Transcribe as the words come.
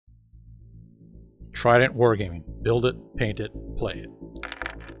Trident Wargaming. Build it, paint it, play it.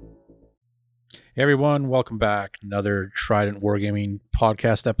 Hey everyone, welcome back. Another Trident Wargaming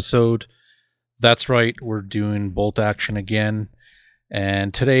podcast episode. That's right, we're doing bolt action again.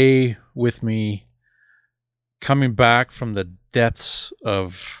 And today with me, coming back from the depths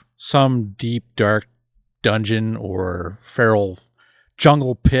of some deep, dark dungeon or feral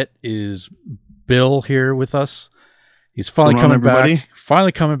jungle pit, is Bill here with us. He's finally coming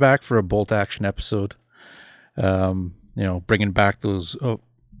back for a bolt action episode. Bringing back those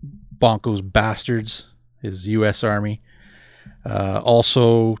Bonko's bastards, his U.S. Army.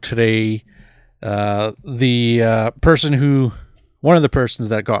 Also today, one of the persons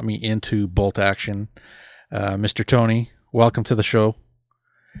that got me into bolt action, Mr. Tony. Welcome to the show.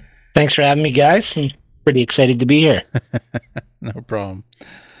 Thanks for having me, guys. I'm pretty excited to be here. No problem.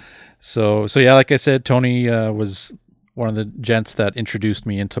 So yeah, like I said, Tony was one of the gents that introduced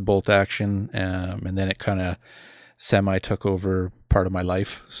me into bolt action, and then it kind of semi took over part of my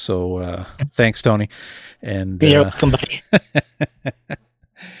life. So thanks, Tony. And you're welcome, buddy.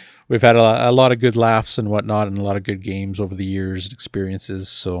 We've had a lot of good laughs and whatnot, and a lot of good games over the years and experiences.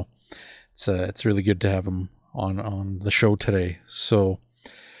 So it's really good to have him on the show today. So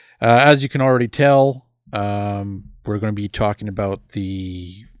as you can already tell, we're going to be talking about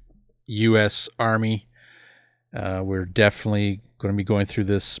the U.S. Army. We're definitely going to be going through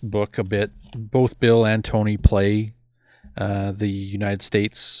this book a bit. Both Bill and Tony play the United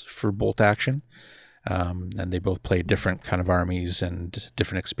States for bolt action, and they both play different kind of armies and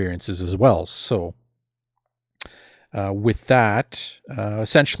different experiences as well. So with that,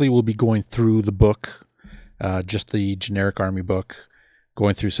 essentially we'll be going through the book, just the generic army book,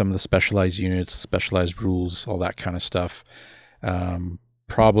 going through some of the specialized units, specialized rules, all that kind of stuff.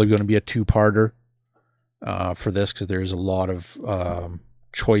 Probably going to be a two-parter for this, because there's a lot of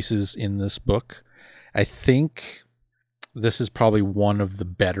choices in this book. I think this is probably one of the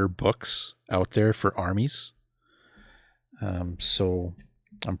better books out there for armies. So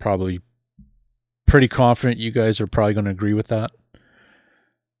I'm probably pretty confident you guys are probably going to agree with that.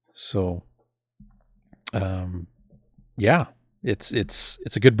 So, yeah, it's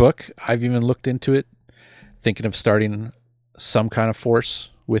a good book. I've even looked into it, thinking of starting some kind of force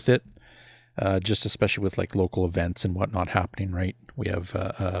with it. Just especially with like local events and whatnot happening, right? We have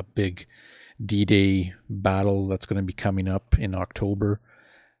a big D-Day battle that's going to be coming up in October.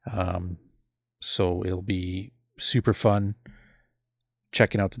 So it'll be super fun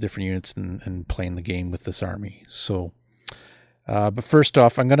checking out the different units and playing the game with this army. So, but first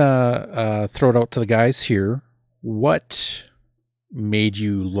off, I'm going to throw it out to the guys here. What made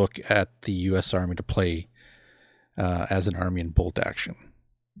you look at the U.S. Army to play as an army in bolt action?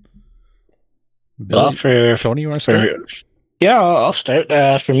 Billy, Tony, you want to start? Yeah, I'll start.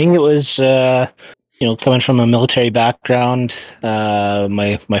 For me, it was coming from a military background.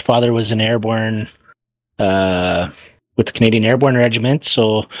 My father was an airborne with the Canadian Airborne Regiment,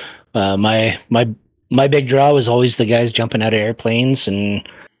 so my big draw was always the guys jumping out of airplanes, and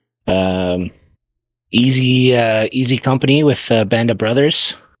easy company with a band of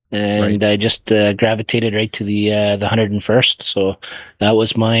brothers. And right. I just gravitated right to the 101st. So that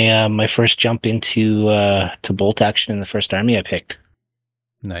was my first jump into to bolt action in the first army I picked.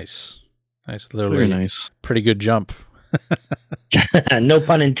 Nice, literally very nice. Pretty good jump. No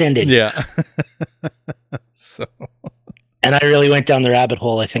pun intended. Yeah. So. And I really went down the rabbit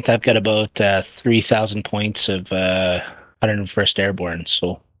hole. I think I've got about 3,000 points of 101st Airborne.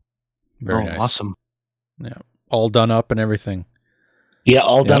 So very nice. Awesome. Yeah, all done up and everything. Yeah,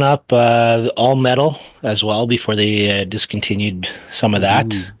 all done up, all metal as well before they discontinued some of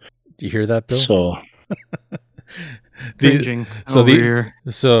that. Ooh. Do you hear that, Bill? So,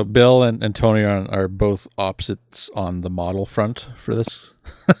 so Bill and Tony are both opposites on the model front for this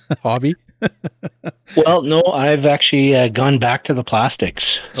hobby. Well, no, I've actually gone back to the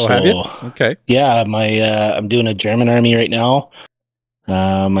plastics. Oh, have you? Okay. Yeah, I'm doing a German army right now.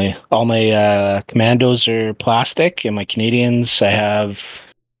 All my commandos are plastic, and my Canadians I have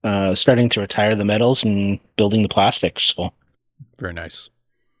starting to retire the metals and building the plastics. So very nice.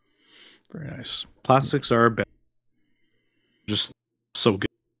 Plastics are just so good.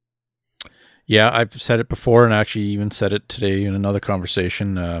 Yeah, I've said it before, and actually even said it today in another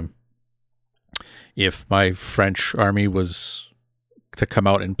conversation. If my French army was to come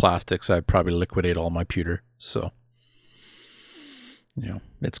out in plastics, I'd probably liquidate all my pewter. So.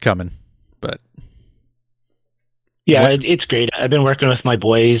 It's coming, but yeah, it's great. I've been working with my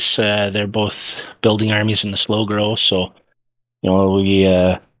boys. They're both building armies in the slow grow, so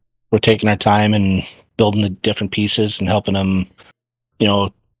we're taking our time and building the different pieces and helping them,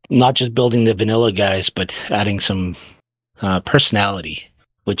 not just building the vanilla guys, but adding some personality,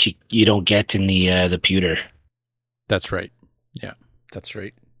 which you don't get in the pewter. That's right. Yeah, that's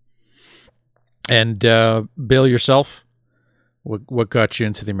right. And Bill, yourself, what got you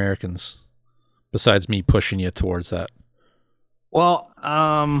into the Americans besides me pushing you towards that? Well,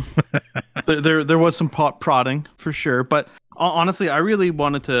 there was some prodding for sure, but honestly, I really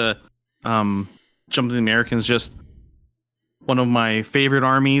wanted to jump to the Americans. Just one of my favorite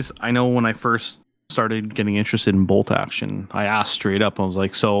armies. I know when I first started getting interested in bolt action, I asked straight up. I was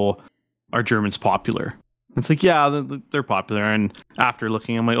like, "So, are Germans popular?" It's like, yeah, they're popular. And after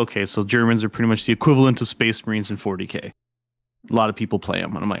looking, I'm like, okay, so Germans are pretty much the equivalent of Space Marines in 40K. A lot of people play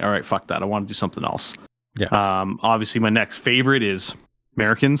them, and I'm like, all right, fuck that. I want to do something else. Yeah. Obviously, my next favorite is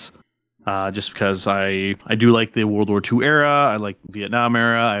Americans, just because I do like the World War II era. I like Vietnam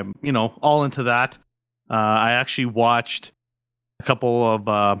era. I'm all into that. I actually watched a couple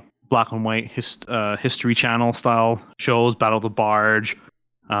of black and white History Channel style shows, Battle of the Barge,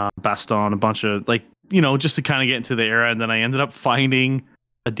 Baston, a bunch of just to kind of get into the era. And then I ended up finding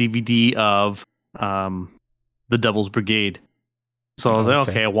a DVD of the Devil's Brigade. So I was like,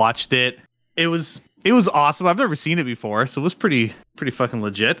 okay, I watched it. It was awesome. I've never seen it before, so it was pretty fucking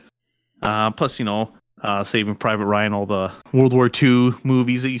legit. Plus, Saving Private Ryan, all the World War II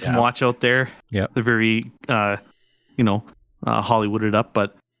movies that you can watch out there. Yeah, they're very Hollywooded up,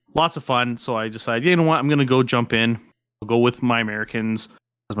 but lots of fun. So I decided, you know what, I'm gonna go jump in. I'll go with my Americans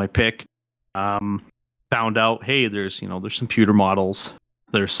as my pick. Found out, hey, there's some pewter models,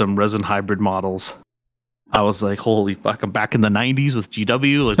 there's some resin hybrid models. I was like, holy fuck, I'm back in the 90s with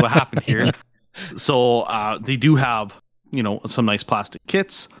GW. Like, what happened here? So they do have some nice plastic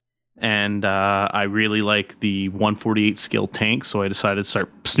kits, and I really like the 148 scale tank. So I decided to start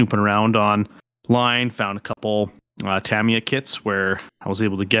snooping around online. Found a couple Tamiya kits where I was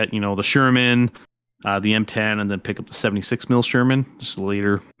able to get the Sherman, the M10, and then pick up the 76 mil Sherman, just a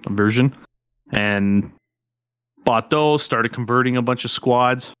later version, and bought those. Started converting a bunch of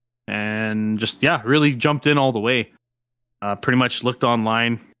squads, and just really jumped in all the way. Pretty much looked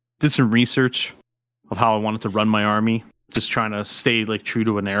online, did some research of how I wanted to run my army, just trying to stay true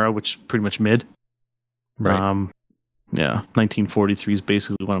to an era, which is pretty much mid. Right. 1943 is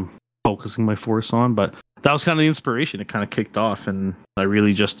basically what I'm focusing my force on, but that was kind of the inspiration. It kind of kicked off, and I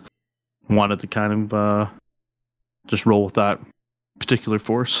really just wanted to kind of just roll with that particular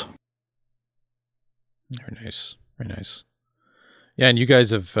force. Very nice. Very nice. Yeah, and you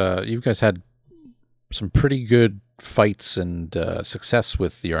guys had some pretty good fights and success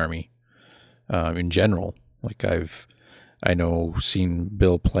with the army in general. Like I know seen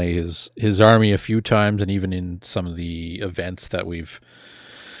Bill play his army a few times, and even in some of the events that we've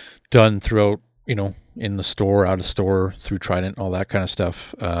done throughout, in the store, out of store, through Trident, all that kind of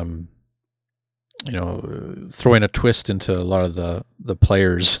stuff. Throwing a twist into a lot of the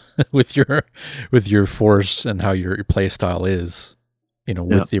players with your force and how your play style is,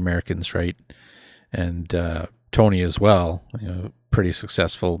 with the Americans, right? And Tony as well, pretty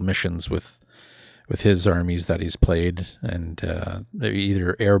successful missions with his armies that he's played, and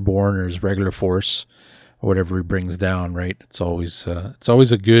either airborne or his regular force, or whatever he brings down, right? It's always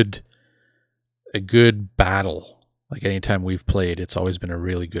a good battle. Like anytime we've played, it's always been a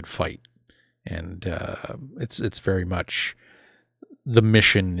really good fight. And it's very much, the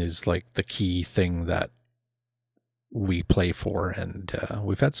mission is like the key thing that we play for, and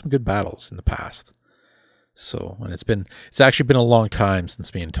we've had some good battles in the past. So, and it's actually been a long time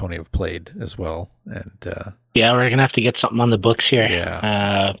since me and Tony have played as well. And we're gonna have to get something on the books here.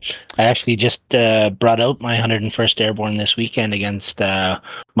 Yeah. I actually just brought out my 101st Airborne this weekend against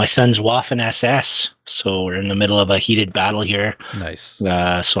my son's Waffen SS. So we're in the middle of a heated battle here. Nice.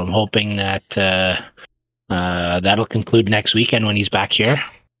 So I'm hoping that that'll conclude next weekend when he's back here.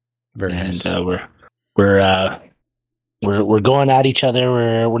 Very nice. And we're going at each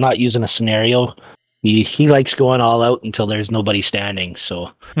other. We're not using a scenario. He likes going all out until there's nobody standing.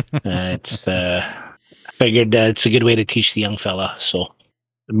 So it's I figured it's a good way to teach the young fella. So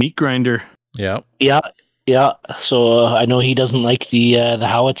the meat grinder. Yeah. So I know he doesn't like the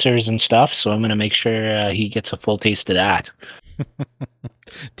howitzers and stuff. So I'm gonna make sure he gets a full taste of that.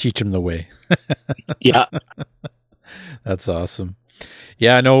 Teach him the way. Yeah. That's awesome.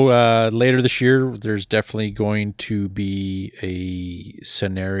 Yeah, I know later this year there's definitely going to be a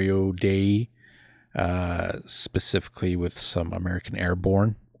scenario day, specifically with some American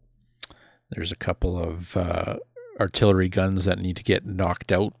Airborne. There's a couple of artillery guns that need to get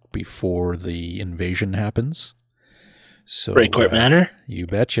knocked out before the invasion happens. So Breakcourt Manor? You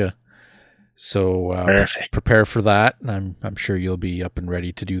betcha. So Perfect. prepare for that. I'm sure you'll be up and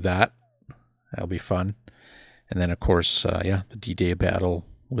ready to do that. That'll be fun. And then, of course, the D-Day battle.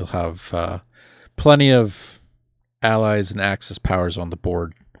 We'll have plenty of allies and Axis powers on the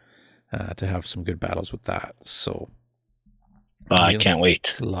board to have some good battles with that. So I can't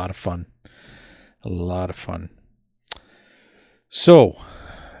wait. A lot of fun. A lot of fun. So,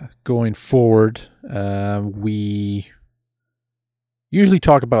 going forward, we usually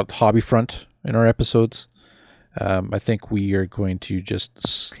talk about the hobby front in our episodes. I think we are going to just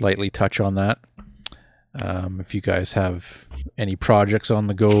slightly touch on that. If you guys have any projects on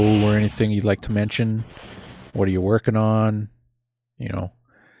the go or anything you'd like to mention, what are you working on?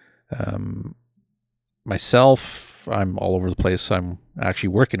 Myself, I'm all over the place. I'm actually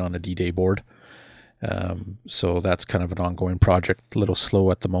working on a D-Day board. So that's kind of an ongoing project, a little slow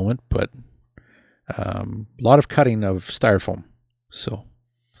at the moment, but a lot of cutting of styrofoam. So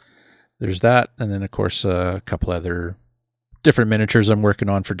there's that. And then, of course, a couple other different miniatures I'm working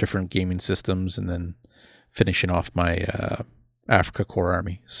on for different gaming systems, and then finishing off my Africa Core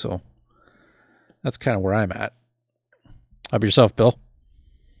Army. So that's kind of where I'm at. How about yourself, Bill?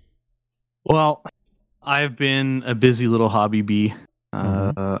 Well, I've been a busy little hobby bee.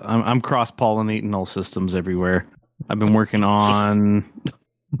 I'm cross-pollinating all systems everywhere. I've been working on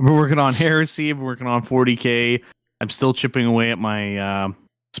Heresy. I've been working on 40K. I'm still chipping away at my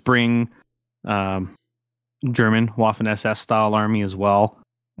spring German Waffen SS style army as well,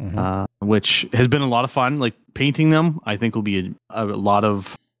 which has been a lot of fun. Like painting them, I think will be a lot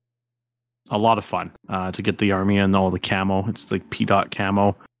of fun to get the army and all the camo. It's like P dot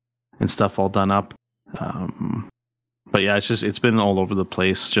camo and stuff all done up. But yeah, it's been all over the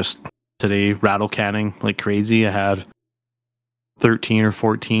place. Just today, rattle canning like crazy. I had 13 or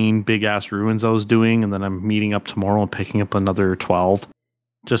 14 big ass ruins I was doing, and then I'm meeting up tomorrow and picking up another 12.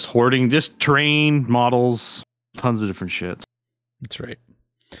 Just hoarding, just terrain models, tons of different shit. That's right.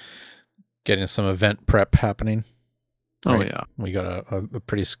 Getting some event prep happening. Oh right? yeah, we got a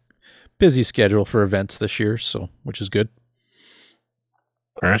pretty busy schedule for events this year, so which is good.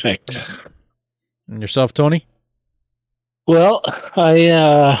 Perfect. And yourself, Tony? Well,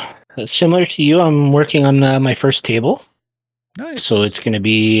 I similar to you, I'm working on my first table. Nice. So it's going to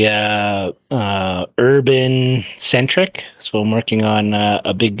be urban centric. So I'm working on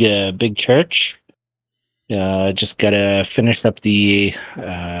a big church. Just got to finish up the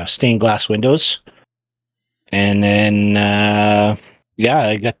stained glass windows, and then I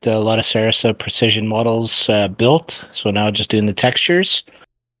got a lot of Sarasa precision models built. So now just doing the textures.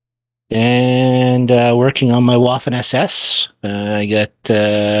 And working on my Waffen SS. I got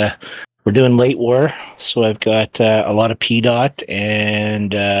we're doing late war, so I've got a lot of P dot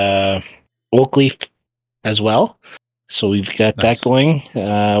and oak leaf as well. So we've got that going.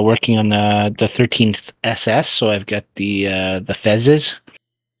 Working on the 13th SS, so I've got the fezzes.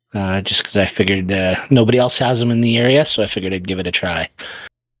 Just because I figured nobody else has them in the area, so I figured I'd give it a try.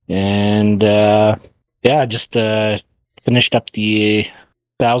 And just finished up the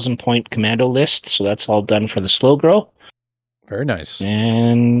 1,000-point commando list, so that's all done for the slow grow. Very nice.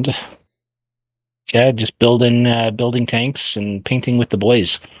 And just building tanks and painting with the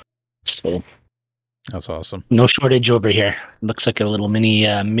boys. So that's awesome. No shortage over here. Looks like a little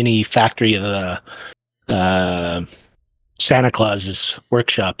mini factory of Santa Claus's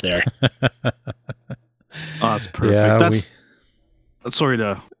workshop there. Oh, that's perfect. Yeah, sorry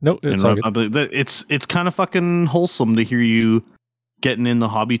to no, it's all good. But it's kind of fucking wholesome to hear you getting in the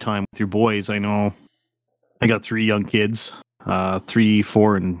hobby time with your boys. I know I got 3 young kids, 3,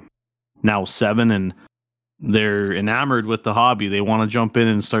 4, and now 7, and they're enamored with the hobby. They want to jump in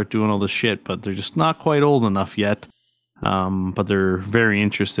and start doing all the shit, but they're just not quite old enough yet. But they're very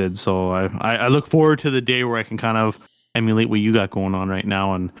interested. So I look forward to the day where I can kind of emulate what you got going on right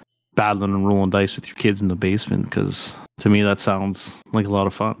now and battling and rolling dice with your kids in the basement, because to me that sounds like a lot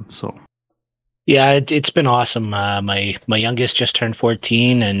of fun. So yeah, it's been awesome. My youngest just turned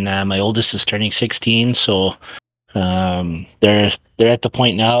 14, and my oldest is turning 16. So they're at the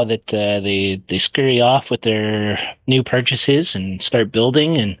point now that they scurry off with their new purchases and start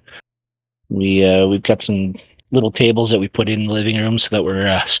building. And we've got some little tables that we put in the living room so that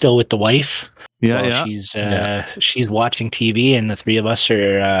we're still with the wife. She's watching TV, and the 3 of us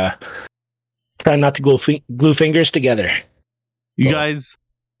are trying not to glue fingers together. You guys,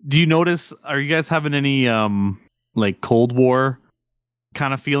 do you notice? Are you guys having any like Cold War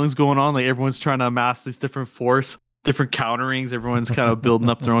kind of feelings going on? Like everyone's trying to amass this different force, different counterings. Everyone's kind of building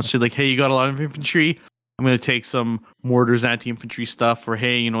up their own shit. Like, hey, you got a lot of infantry. I'm going to take some mortars, anti-infantry stuff. Or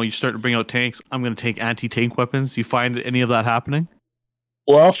hey, you start to bring out tanks. I'm going to take anti-tank weapons. Do you find any of that happening?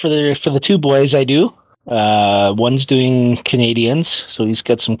 Well, for the two boys, I do. One's doing Canadians, so he's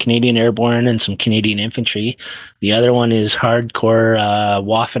got some Canadian Airborne and some Canadian Infantry. The other one is hardcore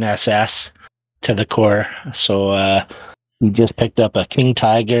Waffen SS to the core. So we just picked up a King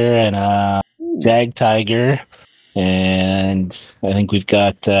Tiger and a Jag Tiger, and I think we've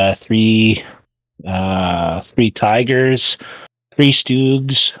got three Tigers, three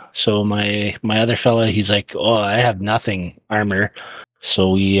Stoogs. So my other fella, he's like, oh, I have nothing armor.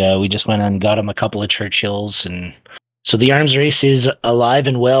 So we just went and got him a couple of Churchills, and so the arms race is alive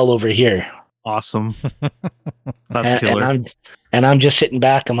and well over here. Awesome. That's killer. And I'm just sitting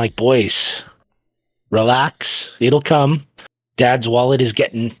back. I'm like, boys, relax. It'll come. Dad's wallet is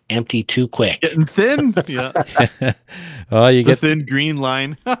getting empty too quick. Getting thin. Yeah. Oh, you The get thin green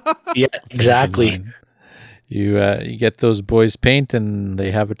line. Yeah, exactly. You get those boys paint, and they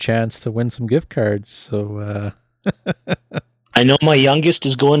have a chance to win some gift cards. So I know my youngest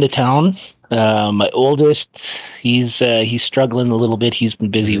is going to town. My oldest, he's struggling a little bit. He's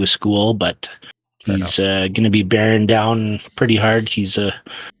been busy with school, but Fair he's going to be bearing down pretty hard. He's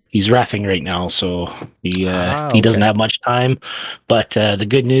reffing right now, so he doesn't have much time. But the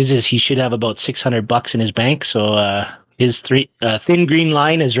good news is he should have about $600 in his bank. So his thin green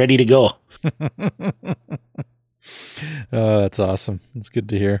line is ready to go. Oh, that's awesome. It's good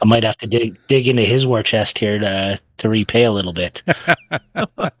to hear. I might have to dig into his war chest here to repay a little bit.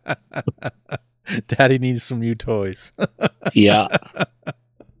 Daddy needs some new toys. Yeah.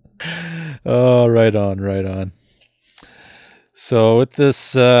 Oh, right on. So with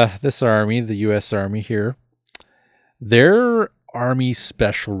this army, the U.S. Army here, their Army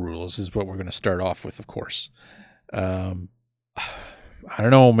special rules is what we're going to start off with, of course. I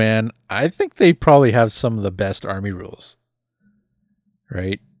don't know, man. I think they probably have some of the best Army rules.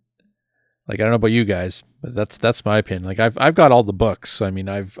 Right? Like, I don't know about you guys, but that's my opinion. Like, I've got all the books. So, I mean,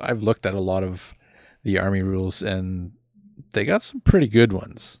 I've looked at a lot of the Army rules, and they got some pretty good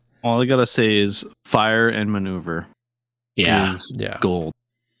ones. All I gotta say is fire and maneuver. Is gold.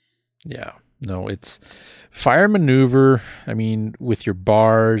 Yeah. No, it's fire maneuver. I mean, with your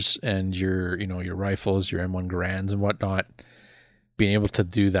bars and your rifles, your M1 Garands and whatnot, being able to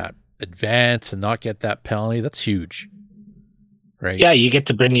do that advance and not get that penalty, that's huge. Right? Yeah, you get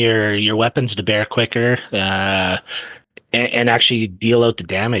to bring your weapons to bear quicker, and actually deal out the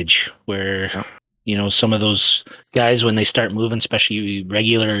damage where, some of those guys, when they start moving, especially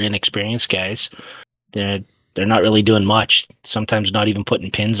regular inexperienced guys, they're not really doing much. Sometimes not even putting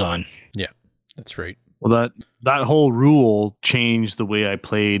pins on. Yeah, that's right. Well, that whole rule changed the way I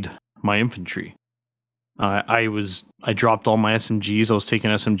played my infantry. I dropped all my SMGs. I was taking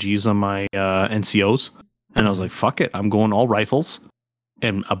SMGs on my NCOs, and I was like, fuck it. I'm going all rifles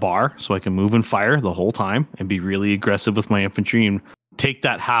and a bar so I can move and fire the whole time and be really aggressive with my infantry and take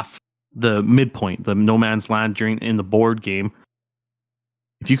that half, the midpoint, the no man's land in the board game.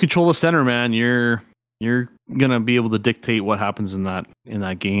 If you control the center, man, you're gonna be able to dictate what happens in that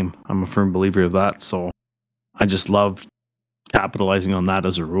game. I'm a firm believer of that. So I just love capitalizing on that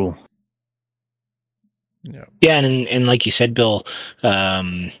as a rule. Yeah, and like you said, Bill,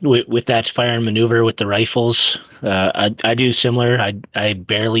 with that fire and maneuver with the rifles, I do similar. I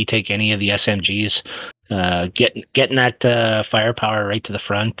barely take any of the SMGs. Getting that firepower right to the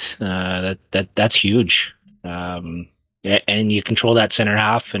front, that's huge. And you control that center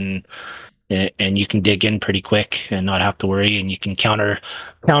half, and you can dig in pretty quick and not have to worry, and you can counter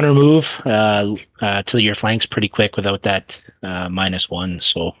move to your flanks pretty quick without that -1.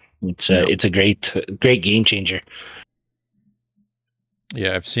 So it's a great game changer.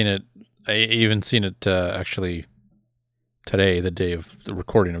 Yeah, I've seen it. I even seen it actually today, the day of the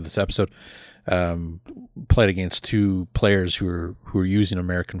recording of this episode. Played against two players who are using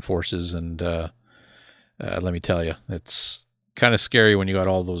American forces, and let me tell you, it's kind of scary when you got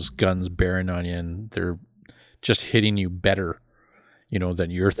all those guns bearing on you, and they're just hitting you better, than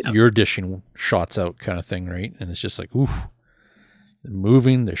you're dishing shots out, kind of thing, right? And it's just like, oof. They're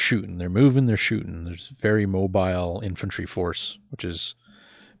moving, they're shooting, they're moving, they're shooting. There's very mobile infantry force, which is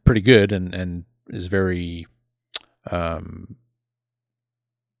pretty good and is very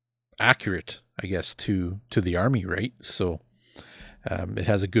accurate, I guess, to the army, right? So it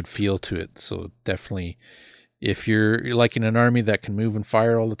has a good feel to it. So definitely, if you're like in an army that can move and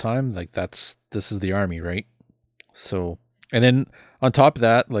fire all the time, like this is the army, right? So, and then on top of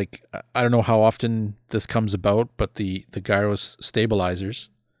that, like, I don't know how often this comes about, but the gyros stabilizers,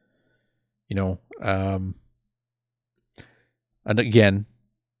 and again,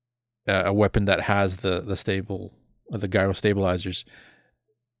 a weapon that has the gyro stabilizers,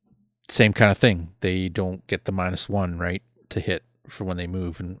 same kind of thing. They don't get the -1, right, to hit. for when they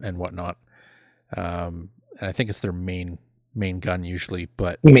move and whatnot. And I think it's their main gun usually,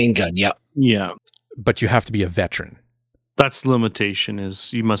 but Main gun, yeah. Yeah. you have to be a veteran. That's the limitation,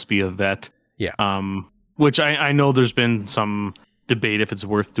 is you must be a vet. Yeah. Which I know there's been some debate if it's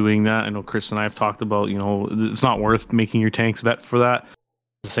worth doing that. I know Chris and I have talked about, it's not worth making your tanks vet for that. At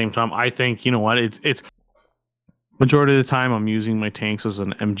the same time, I think, you know what, it's majority of the time I'm using my tanks as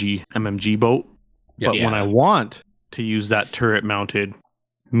an MMG boat. Yeah. But when I want to use that turret mounted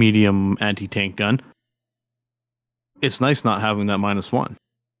medium anti-tank gun, it's nice not having that -1.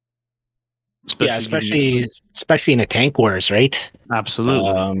 Especially in a tank wars, right?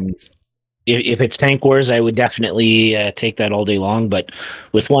 Absolutely. If it's tank wars, I would definitely take that all day long. But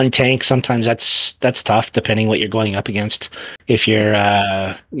with one tank, sometimes that's tough, depending what you're going up against. If you're,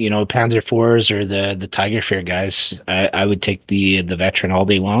 Panzer IVs or the Tiger Fear guys, I would take the veteran all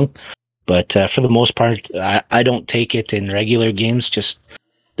day long. But for the most part, I don't take it in regular games. Just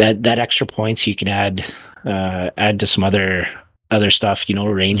that extra points you can add to some other stuff.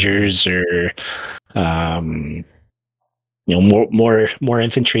 Rangers or more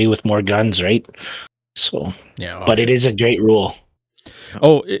infantry with more guns, right? So, Yeah, but it is a great rule.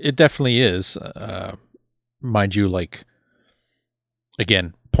 Oh, it definitely is. Mind you, like,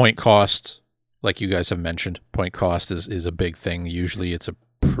 again, point cost, like you guys have mentioned, point cost is a big thing. Usually it's a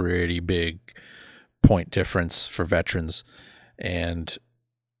pretty big point difference for veterans. And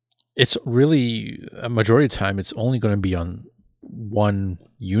it's really, a majority of the time, it's only going to be on one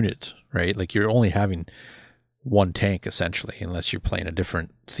unit, right? Like, you're only having one tank, essentially, unless you're playing a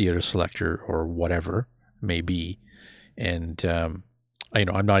different theater selector or whatever it may be. And,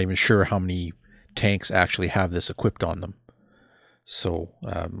 I'm not even sure how many tanks actually have this equipped on them. So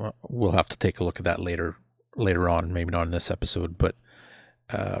we'll have to take a look at that later on, maybe not in this episode, but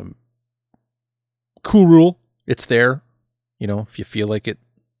cool rule. It's there. If you feel like it,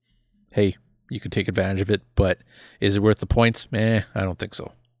 hey, you can take advantage of it, but is it worth the points? I don't think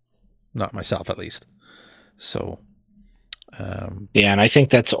so. Not myself, at least. So, and I think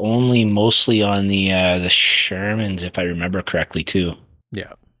that's only mostly on the Shermans, if I remember correctly, too.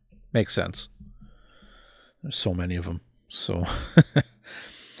 Yeah, makes sense. There's so many of them. So,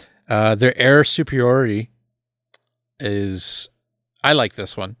 their air superiority is, I like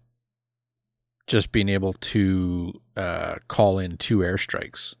this one. Just being able to call in 2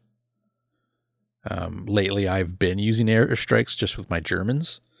 airstrikes. Lately, I've been using airstrikes just with my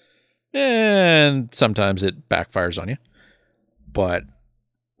Germans. And sometimes it backfires on you. But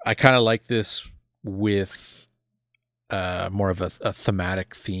I kind of like this with more of a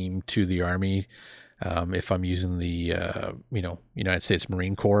thematic theme to the Army. If I'm using the, United States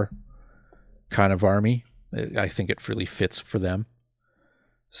Marine Corps kind of Army, I think it really fits for them.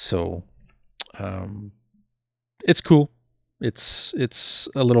 So it's cool. It's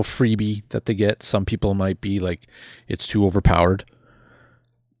a little freebie that they get. Some people might be like, it's too overpowered.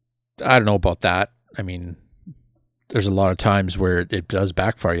 I don't know about that. I mean, there's a lot of times where it does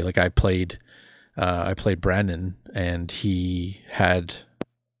backfire you. Like I played Brandon, and he had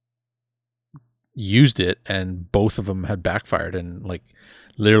used it, and both of them had backfired and like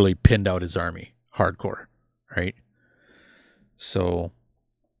literally pinned out his army hardcore, right? So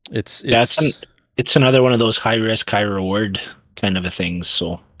it's another one of those high risk, high reward kind of a things.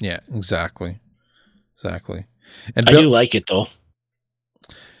 So yeah, exactly. And I do like it though.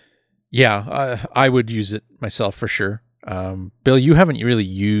 Yeah, I would use it myself for sure. Bill, you haven't really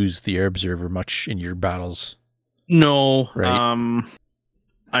used the Air Observer much in your battles. No, right?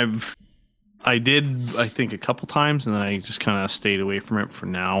 I did, I think, a couple times, and then I just kind of stayed away from it for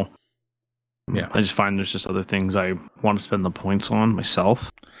now. Yeah, I just find there's just other things I want to spend the points on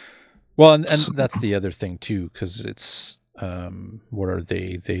myself. Well, and that's the other thing too, because it's what are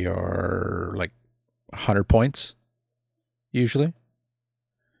they? They are like 100 points usually,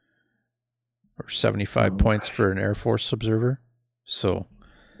 or 75 points for an Air Force observer. So,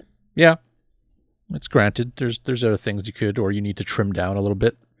 yeah, it's granted. There's other things you could, or you need to trim down a little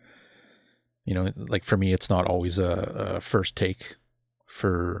bit. Like for me, it's not always a first take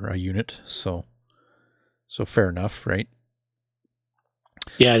for a unit. So fair enough, right?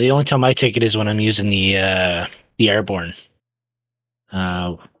 Yeah, the only time I take it is when I'm using the airborne.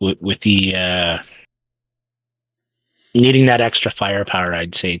 With the needing that extra firepower,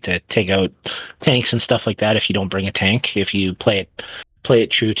 I'd say, to take out tanks and stuff like that. If you don't bring a tank, if you play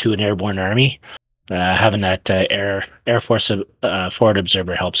it true to an airborne army, having that Air Force forward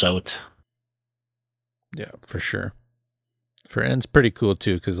observer helps out. Yeah, for sure. And it's pretty cool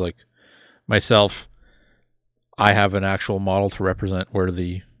too, because like myself, I have an actual model to represent where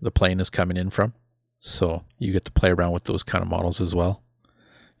the plane is coming in from. So you get to play around with those kind of models as well,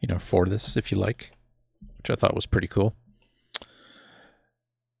 for this if you like, which I thought was pretty cool.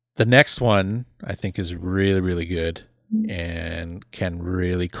 The next one I think is really, really good and can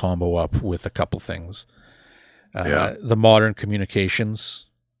really combo up with a couple things. The modern communications,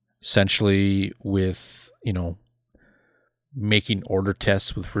 essentially with, making order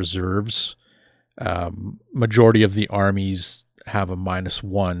tests with reserves. Majority of the armies have a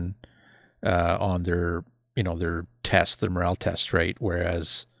 -1 on their, their test, their morale test, right?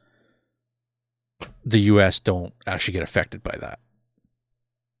 Whereas the US don't actually get affected by that.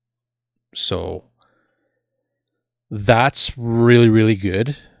 So that's really, really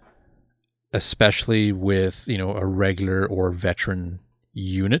good, especially with, a regular or veteran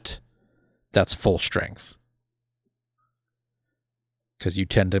unit that's full strength. Because you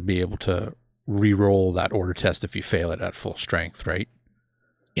tend to be able to re-roll that order test if you fail it at full strength, right?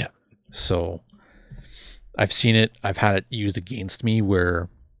 Yeah. So I've seen it. I've had it used against me where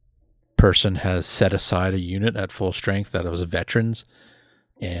person has set aside a unit at full strength that was veterans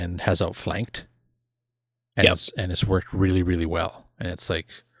and has outflanked. And it's worked really, really well. And it's like,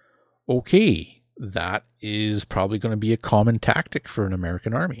 okay, that is probably going to be a common tactic for an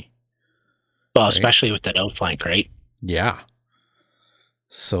American army. Well, right? Especially with that outflank, right? Yeah.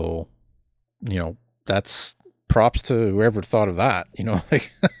 So, that's props to whoever thought of that,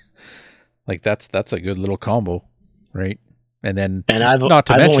 like that's a good little combo, right? And then, I've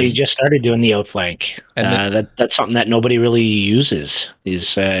only just started doing the outflank. And that's something that nobody really uses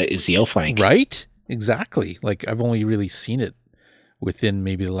is the outflank, right? Exactly. Like I've only really seen it within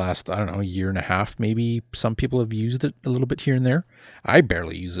maybe the last, I don't know, year and a half. Maybe some people have used it a little bit here and there. I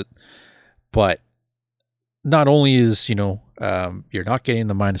barely use it, but not only is, you're not getting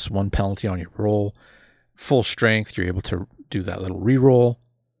the -1 penalty on your roll, full strength, you're able to do that little reroll,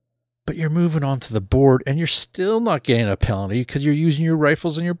 but you're moving onto the board and you're still not getting a penalty because you're using your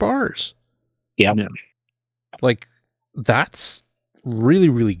rifles and your bars. Yeah. Like that's really,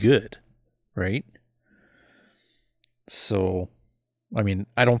 really good, right? So, I mean,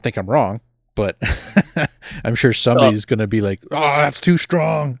 I don't think I'm wrong, but I'm sure somebody's going to be like, oh, that's too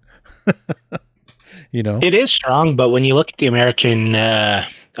strong. It is strong, but when you look at the American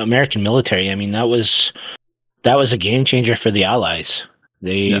military, I mean, that was a game changer for the Allies.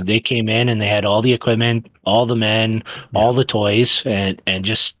 They came in and they had all the equipment, all the men, all the toys, and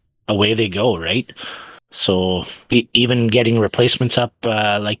just away they go, right? So even getting replacements up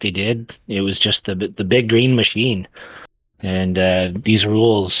like they did, it was just the big green machine. And these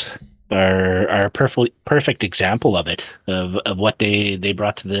rules are a perfect example of it, of what they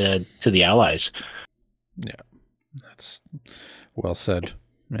brought to the Allies. Yeah, that's well said.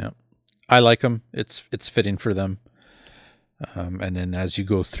 Yeah, I like them. It's fitting for them. And then as you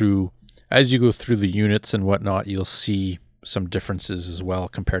go through the units and whatnot, you'll see some differences as well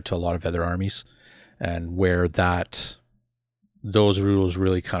compared to a lot of other armies, and where those rules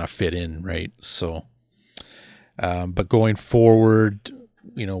really kind of fit in, right? So, but going forward,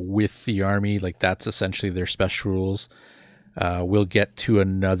 with the army, like that's essentially their special rules. We'll get to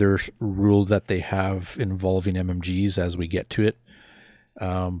another rule that they have involving MMGs as we get to it.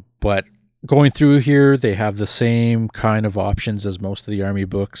 But going through here, they have the same kind of options as most of the army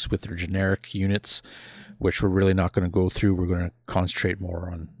books with their generic units, which we're really not going to go through. We're going to concentrate more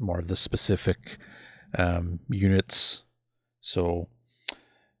on more of the specific units. So,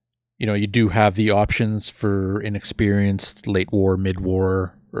 you do have the options for inexperienced late war,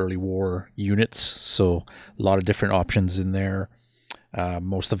 mid-war, early war units. So a lot of different options in there.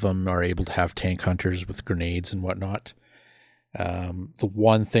 Most of them are able to have tank hunters with grenades and whatnot. The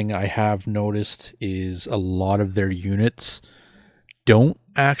one thing I have noticed is a lot of their units don't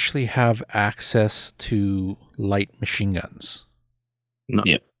actually have access to light machine guns. No.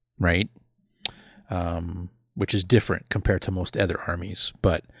 Yep. Right? Which is different compared to most other armies.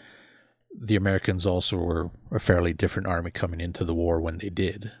 But the Americans also were a fairly different army coming into the war when they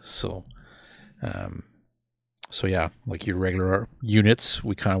did. So, yeah, like your regular units,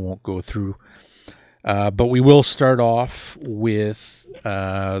 we kind of won't go through. But we will start off with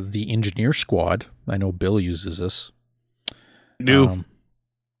the engineer squad. I know Bill uses this. I do.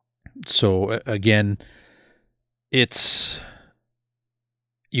 So again, you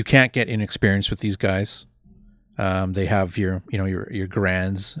can't get inexperienced with these guys. They have your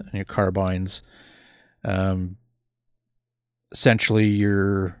Garands and your carbines. Essentially,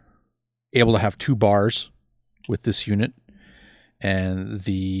 you're able to have 2 bars with this unit, and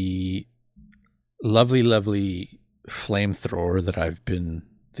the lovely flamethrower that I've been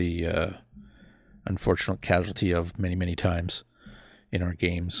the unfortunate casualty of many, many times in our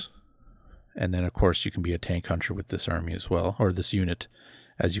games. And then, of course, you can be a tank hunter with this army as well, or this unit,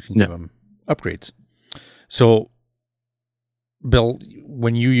 as you can give them upgrades. So, Bill,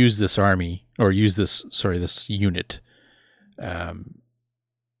 when you use this army, or this unit,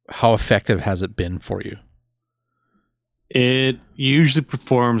 how effective has it been for you? It usually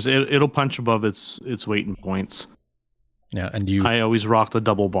performs. It'll punch above its weight in points. Yeah, and I always rock the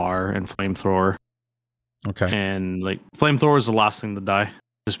double bar and flamethrower. Okay. And like flamethrower is the last thing to die,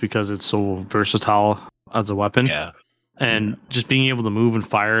 just because it's so versatile as a weapon. Yeah. And just being able to move and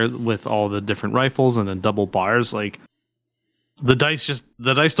fire with all the different rifles and then double bars, like the dice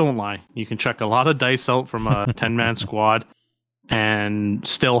don't lie. You can check a lot of dice out from a 10-man squad and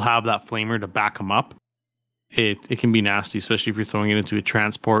still have that flamer to back them up. It can be nasty, especially if you're throwing it into a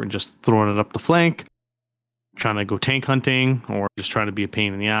transport and just throwing it up the flank, trying to go tank hunting, or just trying to be a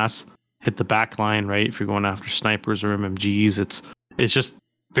pain in the ass. Hit the back line, right? If you're going after snipers or MMGs, it's just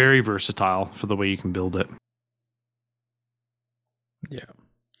very versatile for the way you can build it.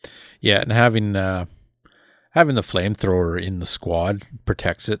 Yeah, and having the flamethrower in the squad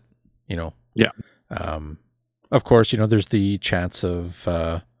protects it. Yeah. Of course, there's the chance of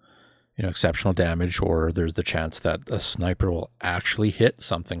exceptional damage, or there's the chance that a sniper will actually hit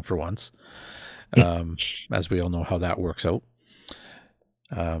something for once. As we all know how that works out.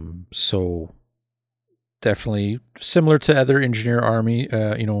 So definitely similar to other engineer army,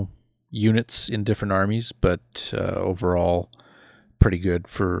 units in different armies, but overall pretty good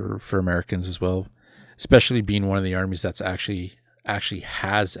for Americans as well, especially being one of the armies that's actually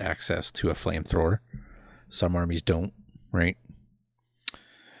has access to a flamethrower. Some armies don't, right?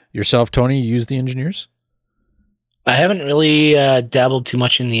 Yourself, Tony, you use the engineers? I haven't really dabbled too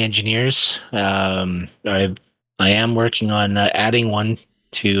much in the engineers. I am working on adding one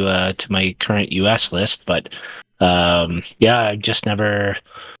to my current US list, but I've just never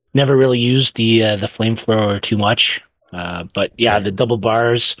really used the flamethrower too much. But yeah, Right. the double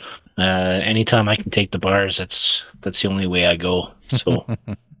bars. Anytime I can take the bars, that's the only way I go. So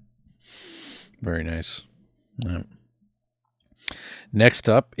Very nice. Yeah. Next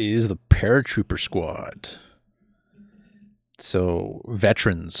up is the paratrooper squad. So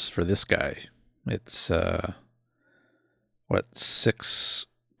veterans for this guy. It's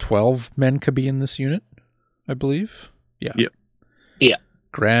 12 men could be in this unit, I believe. Yeah. Yep. Yeah.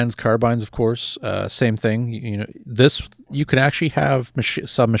 Grands, carbines, of course. Same thing. This you can actually have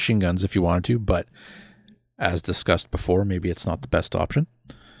submachine guns if you wanted to, but as discussed before, maybe it's not the best option.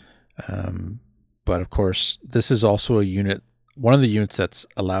 But of course, this is also one of the units that's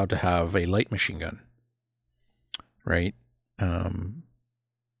allowed to have a light machine gun, right?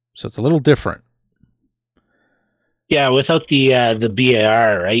 So it's a little different. Yeah, without the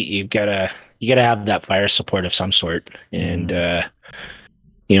BAR, right? You gotta have that fire support of some sort, and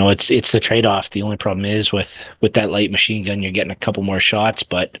it's the trade off. The only problem is with that light machine gun, you're getting a couple more shots,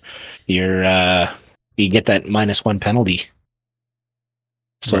 but you get that -1 penalty,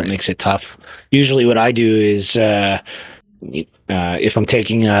 so Right. It makes it tough. Usually, what I do is if I'm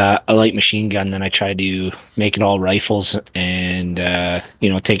taking a light machine gun, then I try to make it all rifles and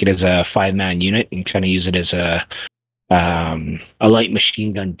take it as a 5-man unit and kind of use it as a light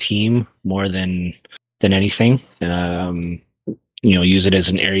machine gun team more than anything. Use it as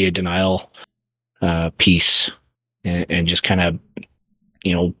an area denial piece and just kind of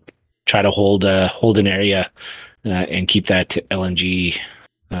try to hold an area and keep that LNG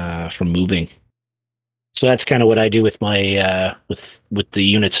from moving. So that's kind of what I do with my with the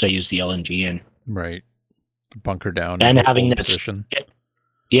units that I use the LNG in. Right. Bunker down And hold having that position.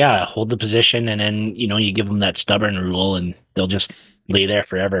 Yeah, hold the position, and then you give them that stubborn rule, and they'll just lay there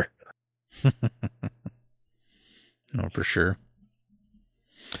forever. No, for sure.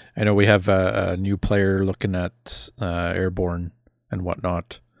 I know we have a new player looking at airborne and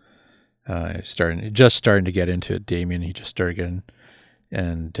whatnot. Just starting to get into it. Damien, he just started getting,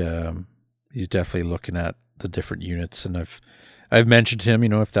 and he's definitely looking at the different units. And I've mentioned to him,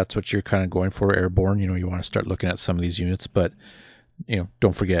 if that's what you're kind of going for, airborne, you want to start looking at some of these units, but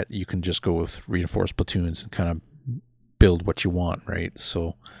don't forget you can just go with reinforced platoons and kind of build what you want, right?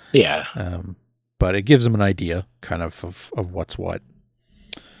 So yeah, but it gives them an idea kind of what's what.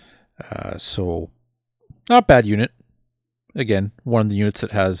 So not bad unit. Again, one of the units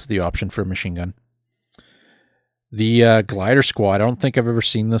that has the option for a machine gun. The glider squad, I don't think I've ever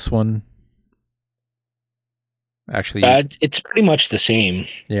seen this one. Actually, it's pretty much the same.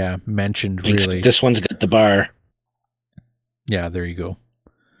 Yeah, mentioned really. This one's got the bar. Yeah, there you go.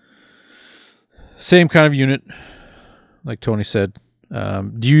 Same kind of unit, like Tony said.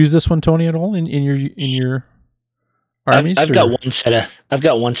 Do you use this one, Tony, at all in your armies? I've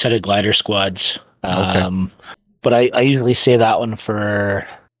got one set of glider squads. Okay. But I usually say that one for,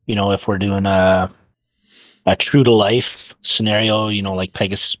 if we're doing a true to life scenario, like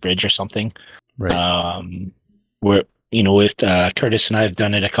Pegasus Bridge or something. Right. Where, with Curtis and I have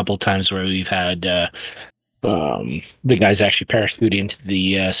done it a couple of times where we've had the guys actually parachute into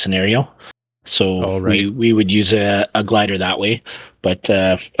the scenario. So right. we would use a glider that way. But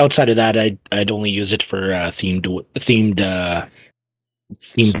outside of that, I'd only use it for themed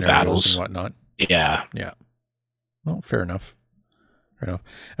Scenarios battles and whatnot. Yeah. Yeah. Well, fair enough. Fair enough.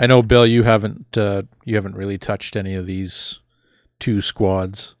 I know, Bill, you haven't really touched any of these two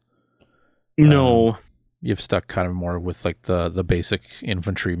squads. No. You've stuck kind of more with like the basic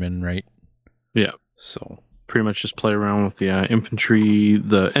infantrymen, right? Yeah. So pretty much just play around with the infantry,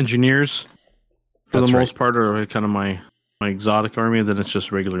 the engineers for the most part, are kind of my exotic army. Then it's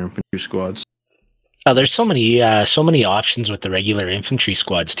just regular infantry squads. Oh, there's so many options with the regular infantry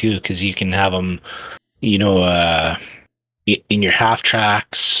squads too, because you can have them, in your half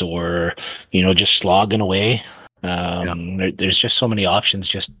tracks or just slogging away. There's just so many options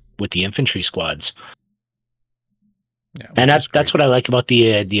just with the infantry squads. Yeah, and that's what I like about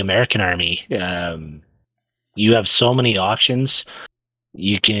the American Army. You have so many options.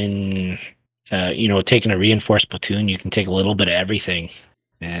 You can, taking a reinforced platoon, you can take a little bit of everything,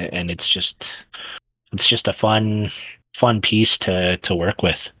 and it's just a fun piece to work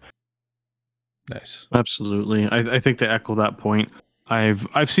with. Nice. Absolutely. I think to echo that point,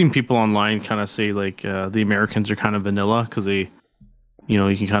 I've seen people online kind of say like the Americans are kind of vanilla because they,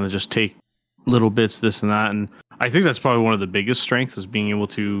 you can kind of just take little bits, this and that, and I think that's probably one of the biggest strengths is being able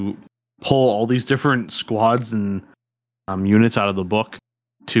to pull all these different squads and units out of the book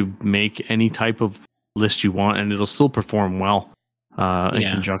to make any type of list you want, and it'll still perform well in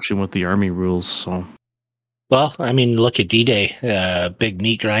conjunction with the army rules. So. Well, I mean, look at D-Day, big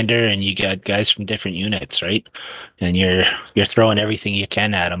meat grinder, and you got guys from different units, right? And you're throwing everything you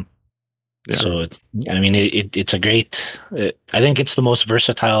can at them. Yeah. So, I mean, it's a great. I think it's the most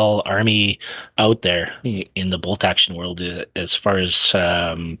versatile army out there in the bolt action world as far as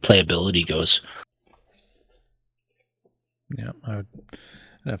playability goes. Yeah, I'd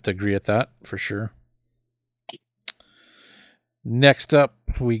have to agree at that for sure. Next up,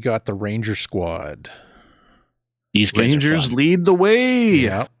 we got the Ranger Squad. These guys Rangers lead the way.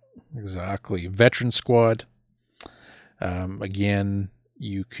 Yeah, exactly. Veteran squad. Again,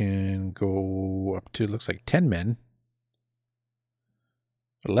 you can go up to, looks like 10 men.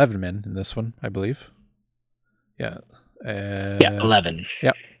 11 men in this one, I believe. Yeah. 11.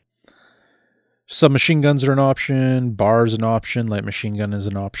 Yep. Submachine guns are an option. Bar is an option. Light machine gun is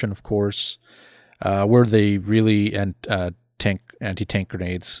an option, of course. Where they really, and anti-tank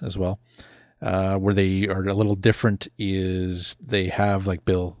grenades as well. Where they are a little different is they have, like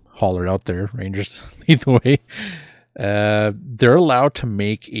Bill hollered out there, Rangers lead the way. They're allowed to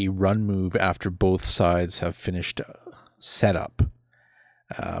make a run move after both sides have finished setup,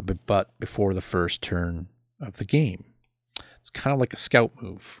 but before the first turn of the game. It's kind of like a scout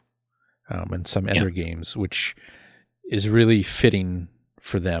move in some other games, which is really fitting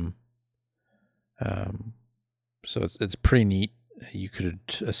for them. So it's pretty neat. You could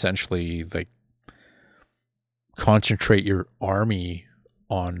essentially like concentrate your army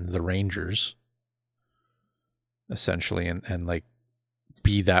on the Rangers, essentially, and like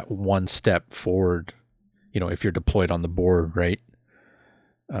be that one step forward, if you're deployed on the board, right?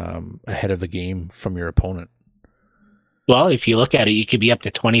 Ahead of the game from your opponent. Well, if you look at it, you could be up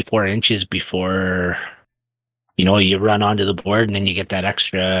to 24 inches before, you run onto the board, and then you get that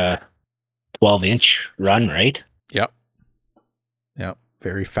extra 12-inch run, right? Yep.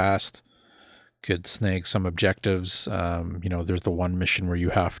 Very fast. Could snag some objectives. There's the one mission where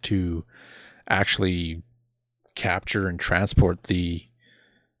you have to actually capture and transport the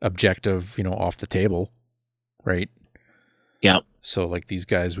objective, off the table, right? Yeah. So like these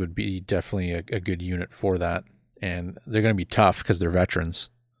guys would be definitely a good unit for that. And they're going to be tough because they're veterans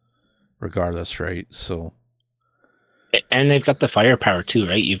regardless, right? So. And they've got the firepower too,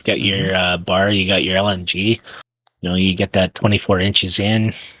 right? You've got your bar, you got your LNG. You get that 24 inches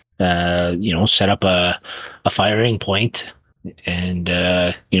in, set up a firing point, and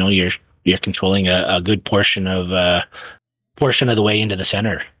you're controlling a good portion of the way into the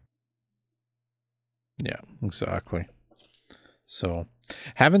center. Yeah, exactly. So,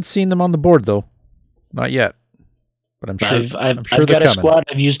 haven't seen them on the board though, not yet. But I'm sure I've they're got coming. A squad.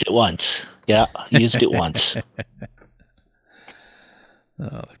 I've used it once. Yeah, used it once. Oh,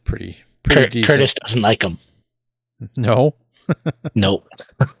 they're pretty decent. Curtis doesn't like them. No. Nope.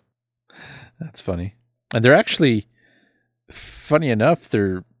 That's funny. And they're actually funny enough,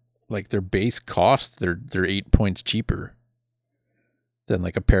 their base cost, they're 8 points cheaper than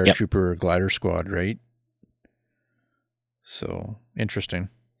like a paratrooper or glider squad, right? So interesting.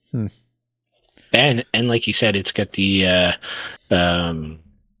 And like you said, it's got the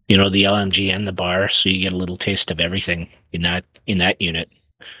you know, the LMG and the bar, so you get a little taste of everything in that unit.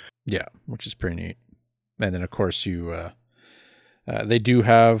 Yeah, which is pretty neat. And then of course they do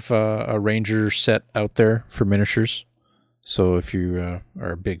have a Ranger set out there for miniatures. So if you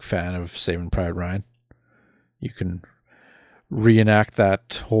are a big fan of Saving Private Ryan, you can reenact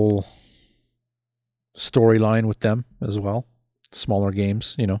that whole storyline with them as well. Smaller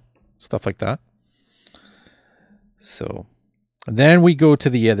games, stuff like that. So, and then we go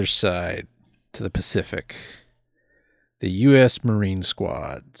to the other side, to the Pacific. The U.S. Marine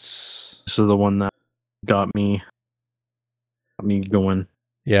Squads. This is the one that got me going.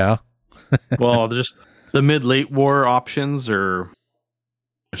 Yeah. Well, just the mid-late war options they're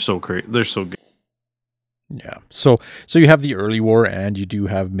so great. They're so good. Yeah. So you have the early war and you do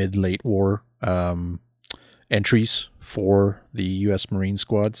have mid-late war entries for the U.S. Marine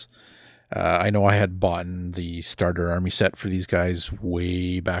Squads. I know I had bought the starter army set for these guys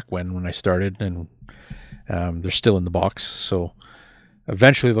way back when I started, and they're still in the box. So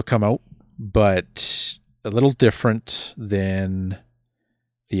eventually they'll come out, but a little different than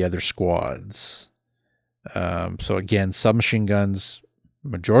the other squads. So again, submachine guns,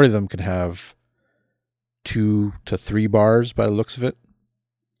 majority of them can have 2 to 3 bars by the looks of it.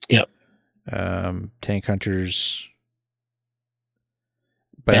 Yep. Tank hunters,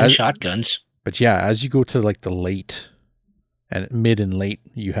 and shotguns. But yeah, as you go to like the late and mid and late,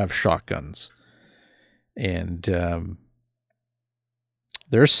 you have shotguns, and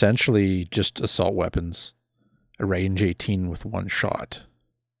they're essentially just assault weapons, a range 18 with 1 shot.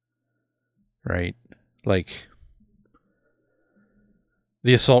 Right? Like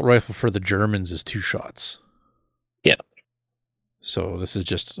the assault rifle for the Germans is 2 shots. Yeah. So this is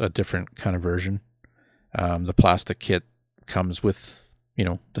just a different kind of version. The plastic kit comes with,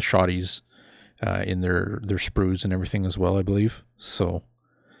 the shotties in their sprues and everything as well, I believe. So,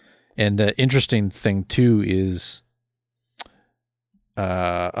 and the interesting thing too is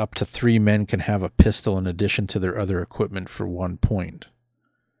up to 3 men can have a pistol in addition to their other equipment for 1 point.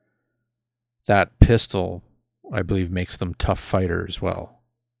 That pistol, I believe, makes them tough fighter as well.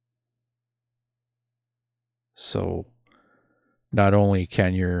 So not only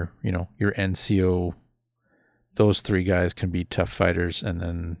can your NCO, those 3 guys can be tough fighters, and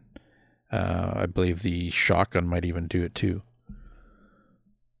then I believe the shotgun might even do it too.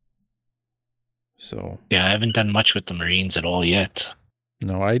 So yeah, I haven't done much with the Marines at all yet.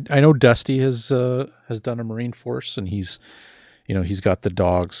 No, I know Dusty has done a Marine force, and he's got the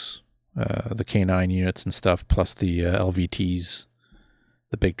dogs, the K9 units and stuff, plus the LVTs,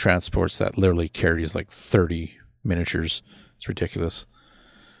 the big transports that literally carries like 30 miniatures. It's ridiculous.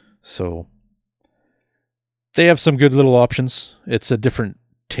 So they have some good little options. It's a different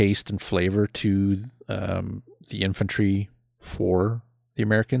taste and flavor to the infantry for the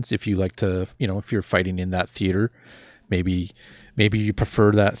Americans. If you like to, if you're fighting in that theater, maybe you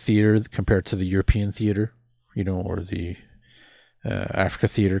prefer that theater compared to the European theater, or the Africa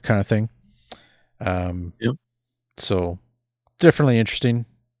theater kind of thing. Yep. So definitely interesting.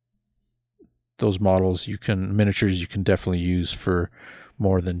 Those models miniatures you can definitely use for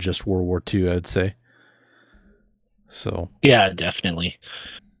more than just World War II, I'd say. So yeah, definitely.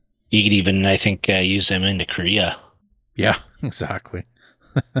 You could even, I think, use them into Korea. Yeah, exactly.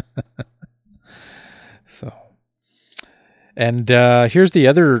 So, and here's the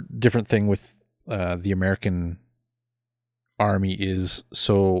other different thing with the American Army is,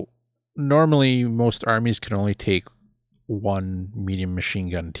 so normally most armies can only take 1 medium machine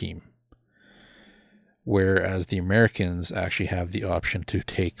gun team, whereas the Americans actually have the option to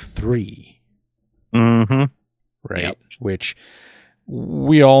take 3. Mm-hmm. Right? Yep. Which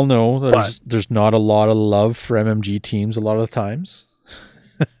we all know there's not a lot of love for MMG teams a lot of the times.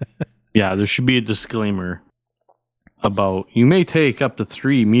 Yeah, there should be a disclaimer about you may take up to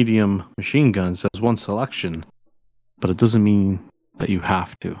 3 medium machine guns as one selection, but it doesn't mean that you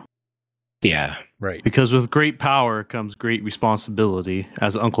have to. Yeah. Right. Because with great power comes great responsibility,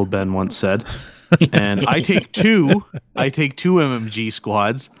 as Uncle Ben once said. And I take 2 MMG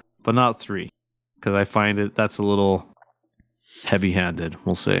squads, but not 3. Because I find that's a little heavy-handed,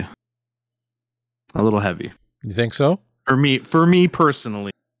 we'll say. A little heavy. You think so? For me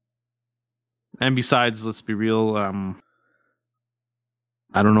personally. And besides, let's be real, I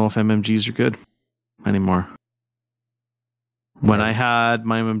don't know if MMGs are good anymore. When I had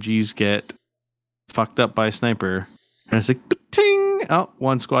my MMGs get fucked up by a sniper And it's like, ting! Oh,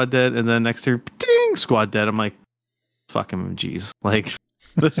 one squad dead. And then next turn, ting! Squad dead. I'm like, fuck MMGs. Like,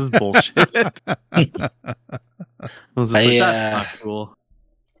 this is bullshit. I was just like, that's not cool.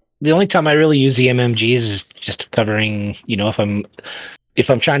 The only time I really use the MMGs is just covering, if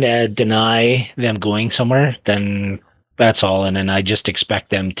I'm trying to deny them going somewhere, then that's all, and then I just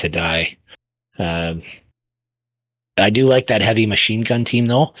expect them to die. I do like that heavy machine gun team,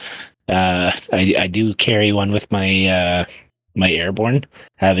 though. I do carry one with my my airborne.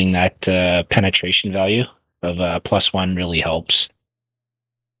 Having that penetration value of +1 really helps.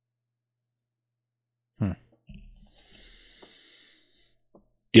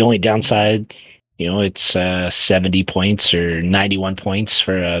 The only downside, it's 70 points or 91 points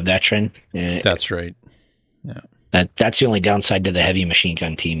for a veteran. That's right. Yeah. That's the only downside to the heavy machine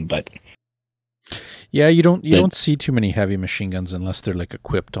gun team, but yeah, you don't see too many heavy machine guns unless they're like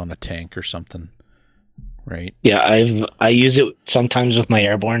equipped on a tank or something, right? Yeah, I use it sometimes with my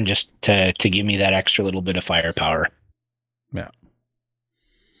airborne just to give me that extra little bit of firepower. Yeah.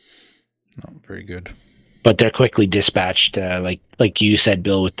 No, very good. But they're quickly dispatched, like you said,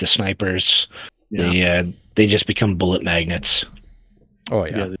 Bill, with the snipers. Yeah. They just become bullet magnets. Oh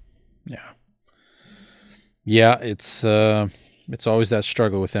yeah. Yeah, it's always that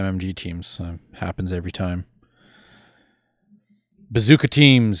struggle with MMG teams. Happens every time. Bazooka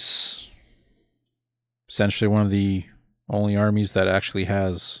teams, essentially one of the only armies that actually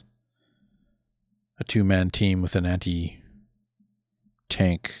has a 2-man team with an anti-tank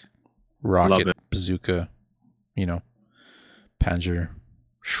rocket bazooka, Panzer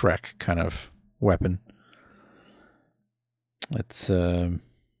Shrek kind of weapon. It's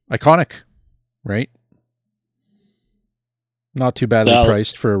iconic, right? Not too badly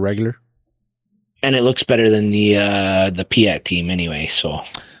priced for a regular. And it looks better than the Piat team anyway, so.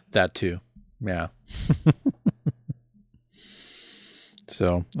 That too. Yeah.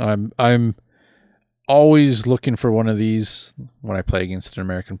 So I'm always looking for one of these when I play against an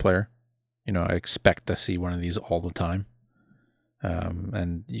American player. I expect to see one of these all the time.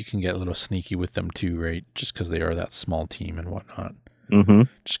 And you can get a little sneaky with them too, right? Just because they are that small team and whatnot. Mm-hmm.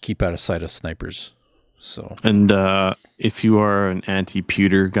 Just keep out of sight of snipers. So. And if you are an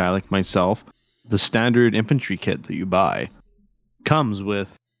anti-pewter guy like myself, the standard infantry kit that you buy comes with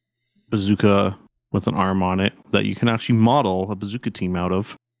bazooka with an arm on it that you can actually model a bazooka team out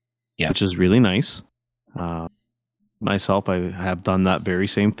of, which is really nice. Myself, I have done that very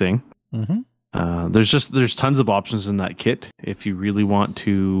same thing. Mm-hmm. There's tons of options in that kit if you really want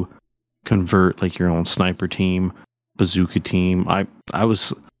to convert like your own sniper team, bazooka team. I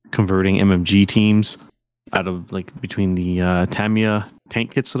was converting MMG teams out of like between the Tamiya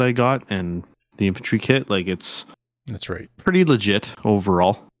tank kits that I got and the infantry kit. Like that's right, pretty legit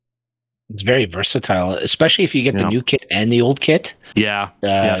overall. It's very versatile, especially if you get the new kit and the old kit. Yeah,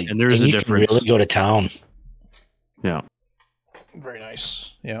 and there is a difference. Can really go to town. Yeah, very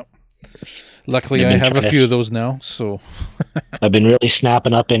nice. Yeah. Luckily, I have a few of those now, so I've been really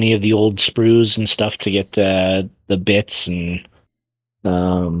snapping up any of the old sprues and stuff to get the bits and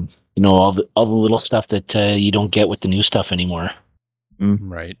all the little stuff that you don't get with the new stuff anymore.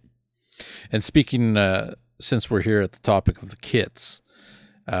 Right. And speaking, since we're here at the topic of the kits,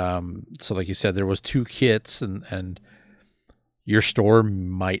 so like you said, there was 2 kits, and your store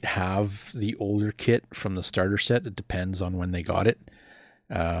might have the older kit from the starter set. It depends on when they got it.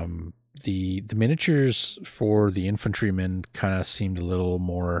 The miniatures for the infantrymen kind of seemed a little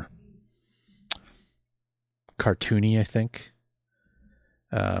more cartoony, I think.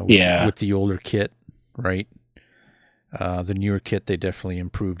 With the older kit, right? The newer kit, they definitely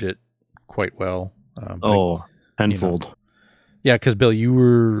improved it quite well. tenfold. Yeah, because Bill,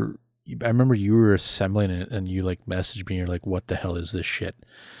 I remember you were assembling it, and you like messaged me. You're like, "What the hell is this shit?"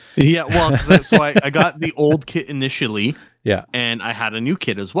 Yeah, well, so I got the old kit initially. Yeah, and I had a new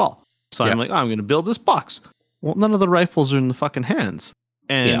kit as well. So I'm like, I'm going to build this box. Well, none of the rifles are in the fucking hands,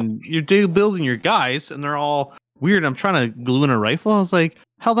 and you're building your guys, and they're all weird. I'm trying to glue in a rifle. I was like,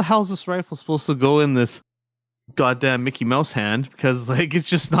 how the hell is this rifle supposed to go in this goddamn Mickey Mouse hand? Because like it's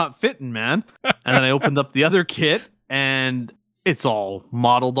just not fitting, man. And then I opened up the other kit, and it's all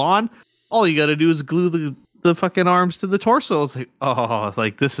modeled on. All you got to do is glue the fucking arms to the torso. I was like, oh,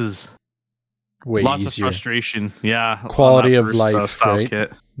 like this is way lots easier. of frustration. Yeah, quality of life, right?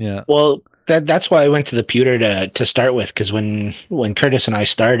 Kit. Yeah. Well, that's why I went to the pewter to start with, because when Curtis and I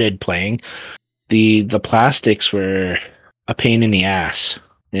started playing, the plastics were a pain in the ass,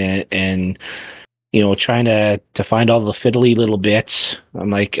 and trying to find all the fiddly little bits.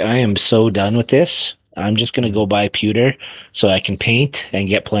 I'm like, I am so done with this. I'm just going to go buy pewter so I can paint and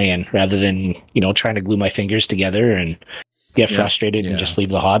get playing rather than, trying to glue my fingers together and get frustrated and just leave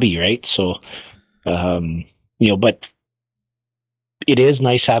the hobby, right? So, but it is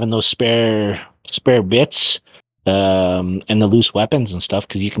nice having those spare bits and the loose weapons and stuff,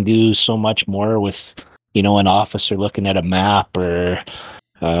 because you can do so much more with, an officer looking at a map or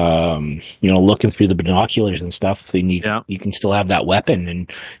looking through the binoculars and stuff. Then you can still have that weapon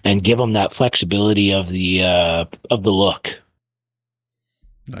and give them that flexibility of the look.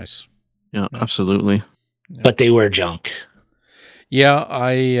 Nice. Yeah, absolutely. But they were junk. Yeah,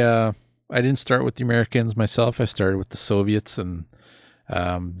 I didn't start with the Americans myself. I started with the Soviets, and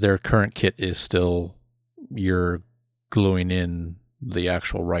their current kit is still you're gluing in the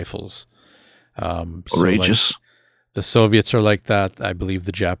actual rifles. Outrageous. So the Soviets are like that. I believe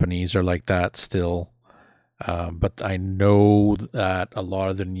the Japanese are like that still. But I know that a lot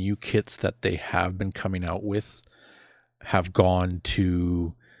of the new kits that they have been coming out with have gone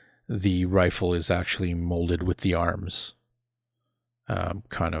to the rifle is actually molded with the arms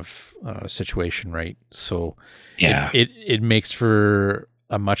kind of situation, right? So it makes for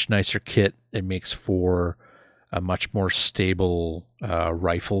a much nicer kit. It makes for a much more stable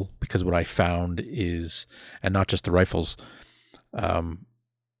rifle, because what I found is, and not just the rifles,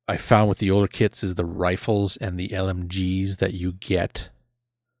 I found with the older kits is the rifles and the LMGs that you get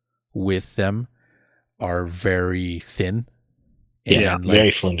with them are very thin. And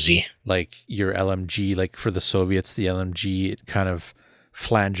very flimsy. Like your LMG, like for the Soviets, the LMG, it kind of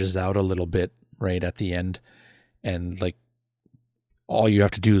flanges out a little bit right at the end. And like all you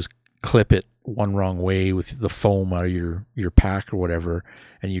have to do is clip it one wrong way with the foam out of your pack or whatever,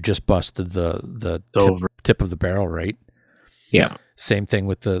 and you just busted the tip of the barrel, right? Yeah. Same thing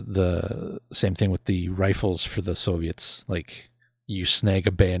with the same thing with the rifles for the Soviets. Like you snag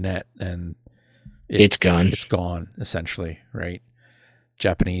a bayonet and it's gone. It's gone essentially, right?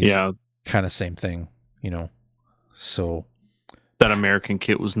 Japanese, kind of same thing, So that American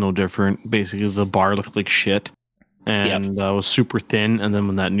kit was no different. Basically, the bar looked like shit. And was super thin, and then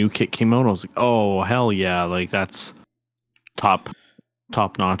when that new kit came out, I was like, "Oh hell yeah!" Like that's top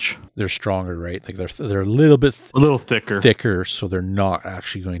notch. They're stronger, right? Like they're a little bit thicker, so they're not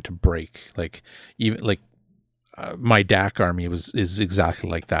actually going to break. Like even like my DAC army is exactly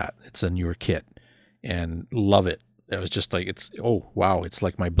like that. It's a newer kit, and love it. It was just like it's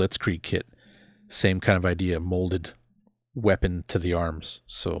like my Blitzkrieg kit, same kind of idea, molded weapon to the arms.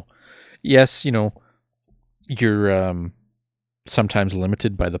 So yes, you're sometimes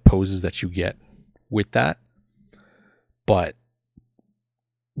limited by the poses that you get with that. But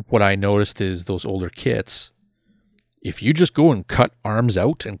what I noticed is those older kits, if you just go and cut arms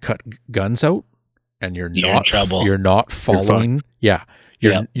out and cut guns out, and you're not following, you're not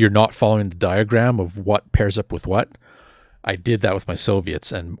following the diagram of what pairs up with what. I did that with my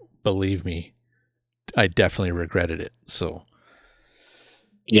Soviets, and believe me, I definitely regretted it. So.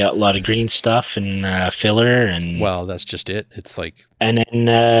 Yeah, a lot of green stuff and filler, and well, that's just it. It's like, and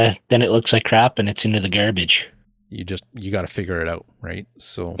then it looks like crap, and it's into the garbage. You got to figure it out, right?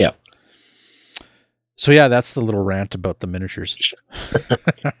 So yeah. So yeah, that's the little rant about the miniatures.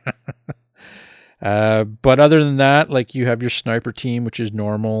 But other than that, like you have your sniper team, which is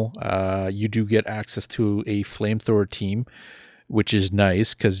normal. You do get access to a flamethrower team, which is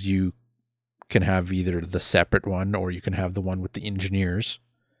nice because you can have either the separate one or you can have the one with the engineers.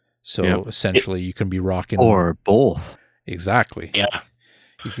 So essentially, you can be rocking or both. Exactly. Yeah.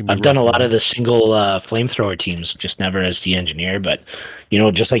 I've done a lot of the single flamethrower teams, just never as the engineer. But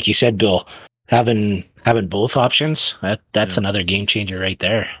just like you said, Bill, having both options, that's another game changer right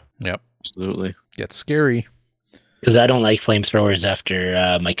there. Yep, absolutely. Gets scary because I don't like flamethrowers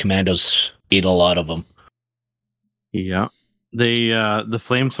after my commandos ate a lot of them. Yeah, the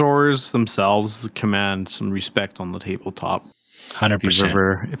flamethrowers themselves command some respect on the tabletop.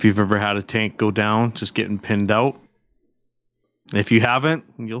 100%. If you've ever had a tank go down, just getting pinned out. If you haven't,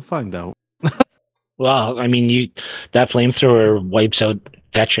 you'll find out. Well, I mean, that flamethrower wipes out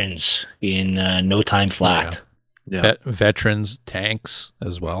veterans in no time flat. Yeah. Veterans, tanks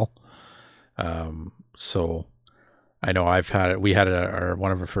as well. So I know I've had it. We had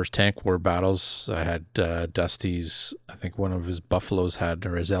one of our first tank war battles. I had Dusty's. I think one of his Buffaloes had,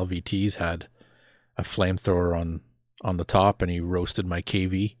 or his LVTs had, a flamethrower on the top, and he roasted my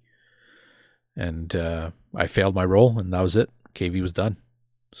KV. And I failed my roll, and that was it. KV was done.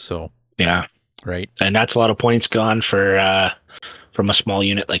 So yeah, right. And that's a lot of points gone for from a small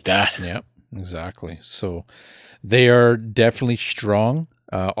unit like that. Yeah, exactly. So they are definitely strong.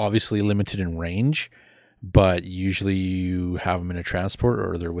 Obviously limited in range, but usually you have them in a transport,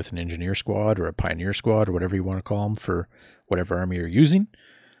 or they're with an engineer squad or a pioneer squad or whatever you want to call them for whatever army you're using.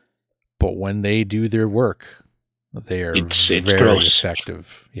 But when they do their work, they are It's very gross.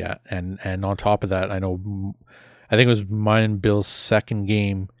 effective. Yeah, and on top of that, I think it was mine and Bill's second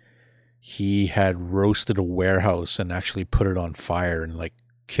game. He had roasted a warehouse and actually put it on fire and like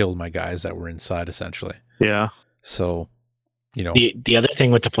killed my guys that were inside, essentially. Yeah. So, you know, The other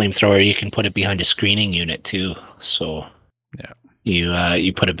thing with the flamethrower, you can put it behind a screening unit too. So yeah,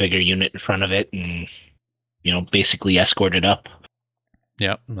 you put a bigger unit in front of it and basically escort it up.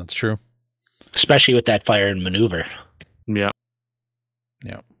 Yeah, that's true. Especially with that fire and maneuver. Yeah.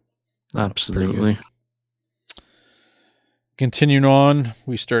 Yeah. Absolutely. Continuing on,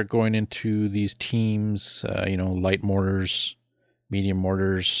 we start going into these teams, light mortars, medium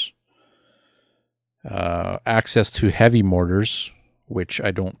mortars, access to heavy mortars, which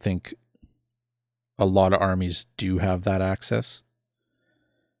I don't think a lot of armies do have that access.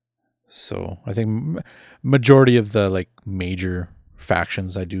 So I think majority of the like major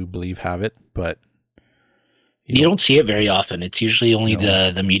factions, I do believe, have it, but you don't see it very often. It's usually only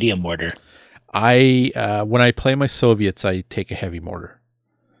the medium mortar. When I play my Soviets, I take a heavy mortar.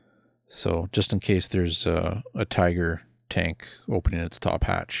 So just in case there's a Tiger tank opening its top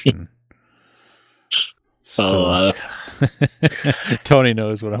hatch. And so Tony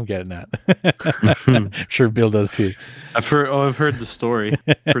knows what I'm getting at. I'm sure Bill does too. I've heard the story.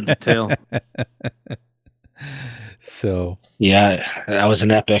 Heard the tale. So yeah, that was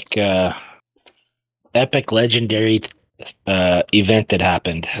an epic legendary event that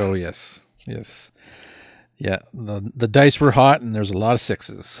happened. Oh yes. Yeah, the dice were hot and there's a lot of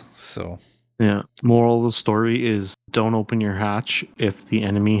sixes. So yeah, moral of the story is don't open your hatch if the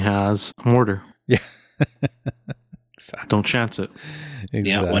enemy has a mortar. Yeah. Exactly. Don't chance it. Exactly.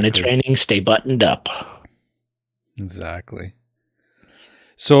 Yeah, when it's raining, stay buttoned up. Exactly.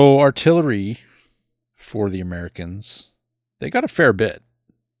 So artillery for the Americans, they got a fair bit.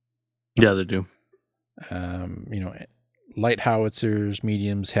 Yeah, they do. Light howitzers,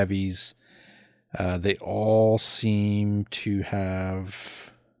 mediums, heavies. They all seem to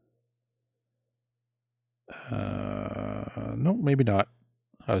have. No, maybe not.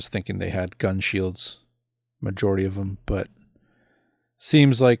 I was thinking they had gun shields, majority of them, but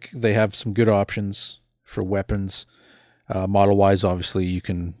seems like they have some good options for weapons. Model-wise, obviously, you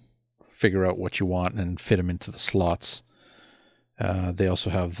can figure out what you want and fit them into the slots. They also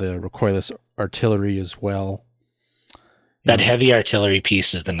have the recoilless artillery as well. That heavy artillery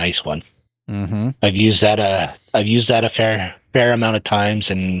piece is the nice one. Mm-hmm. I've used that a fair amount of times,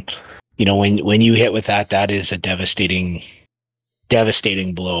 and when you hit with that is a devastating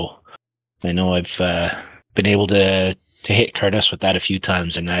blow. I know I've been able to hit Curtis with that a few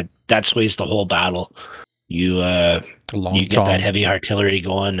times, and that sways the whole battle. You get that heavy artillery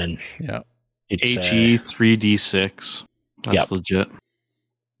going, and yeah, it's HE 3D6. That's legit.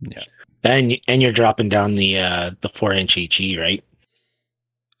 Yeah, and you're dropping down the 4-inch HE, right?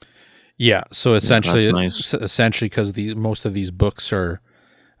 Yeah, so essentially, nice. Essentially, because most of these books are,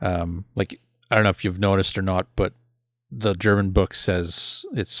 like, I don't know if you've noticed or not, but the German book says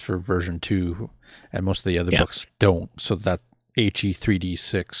it's for version 2, and most of the other books don't. So that HE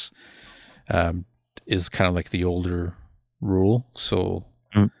 3D6 is kind of like the older rule. So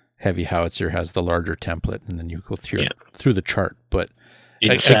heavy howitzer has the larger template, and then you go through the chart. But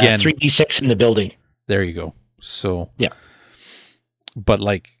it's again, 3D6 in the building. There you go. So yeah, but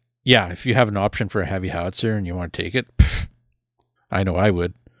like. Yeah, if you have an option for a heavy howitzer and you want to take it, I know I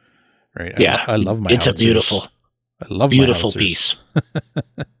would. Right? Yeah, I love my it's howitzers. I love beautiful my piece.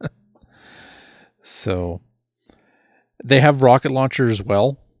 So they have rocket launcher as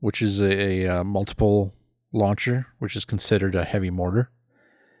well, which is a multiple launcher, which is considered a heavy mortar.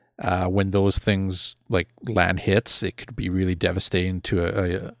 When those things like land hits, it could be really devastating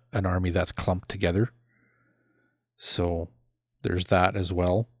to an army that's clumped together. So there's that as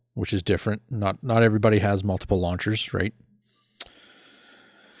well, which is different. Not everybody has multiple launchers, right?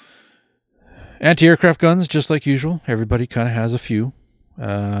 Anti-aircraft guns, just like usual. Everybody kind of has a few.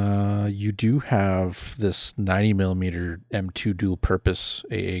 You do have this 90mm M2 dual purpose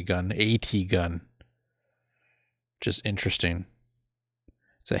AA gun, AT gun. Just interesting.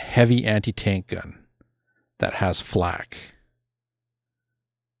 It's a heavy anti-tank gun that has flak.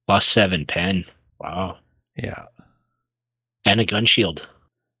 +7 pen. Wow. Yeah. And a gun shield.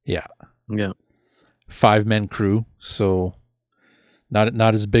 Yeah. 5-man crew, so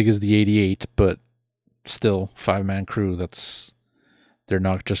not as big as the 88, but still 5-man crew. They're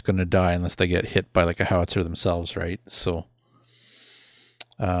not just going to die unless they get hit by like a howitzer themselves, right? So,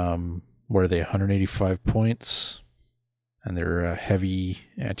 what are they, 185 points, and they're a heavy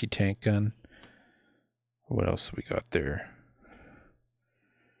anti-tank gun. What else we got there?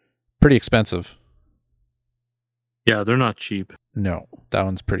 Pretty expensive. Yeah, they're not cheap. No, that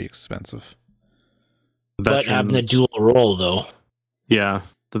one's pretty expensive. But having a dual role, though. Yeah,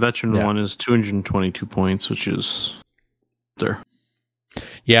 the veteran Yeah. one is 222 points, which is there.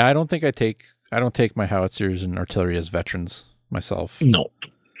 Yeah, I don't take my howitzers and artillery as veterans myself. No.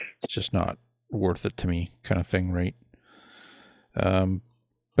 It's just not worth it to me, kind of thing, right?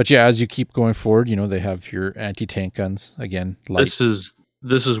 But yeah, as you keep going forward, they have your anti-tank guns again. Light.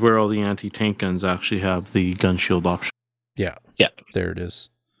 This is where all the anti-tank guns actually have the gun shield option. Yeah. Yeah. There it is.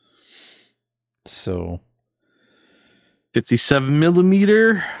 So 57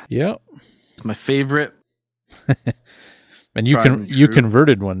 millimeter. Yeah. It's my favorite. And you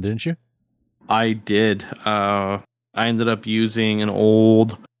converted one, didn't you? I did. I ended up using an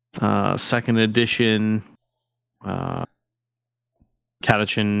old second edition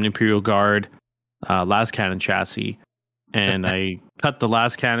Katachin Imperial Guard las cannon chassis, and I cut the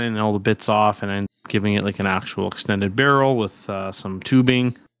las cannon and all the bits off, and I'm giving it like an actual extended barrel with some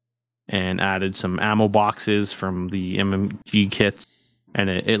tubing, and added some ammo boxes from the MMG kits, and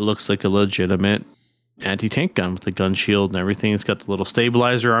it looks like a legitimate anti-tank gun with the gun shield and everything. It's got the little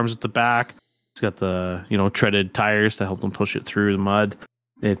stabilizer arms at the back. It's got the treaded tires to help them push it through the mud.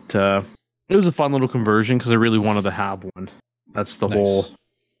 It was a fun little conversion because I really wanted to have one. That's the whole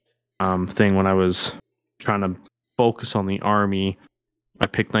thing. When I was trying to focus on the army, I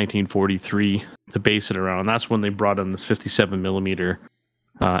picked 1943 to base it around. That's when they brought in this 57 millimeter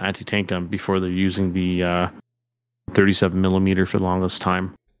anti-tank gun before they're using the 37 millimeter for the longest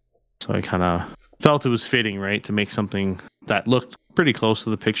time. So I kind of felt it was fitting, right, to make something that looked pretty close to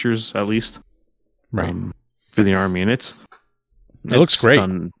the pictures, at least, right, for the army. And it looks great.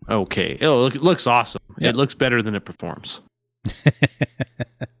 Okay, it looks awesome. Yeah. It looks better than it performs.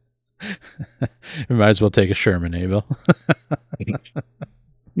 We might as well take a Sherman, Bill?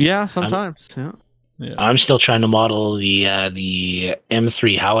 Yeah, sometimes. Yeah. I'm still trying to model the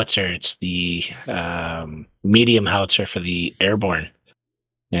M3 howitzer. It's the medium howitzer for the airborne,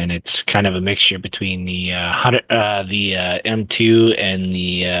 and it's kind of a mixture between the M2 and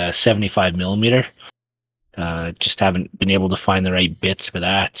the 75 millimeter. Just haven't been able to find the right bits for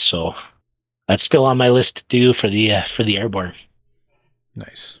that, so that's still on my list to do for the airborne.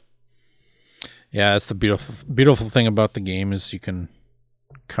 Nice. Yeah, that's the beautiful thing about the game is you can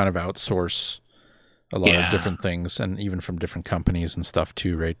kind of outsource a lot of different things, and even from different companies and stuff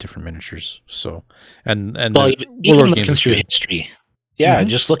too, right? Different miniatures. So, and even looking through history,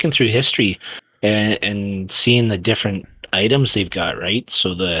 just looking through history and seeing the different items they've got, right?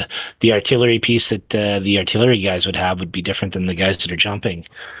 So the artillery piece that the artillery guys would have would be different than the guys that are jumping,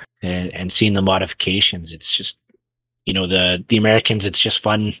 and seeing the modifications. It's just the Americans. It's just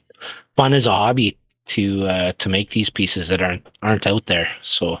fun as a hobby to make these pieces that aren't out there.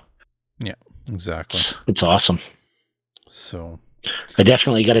 So yeah, exactly. It's awesome. So I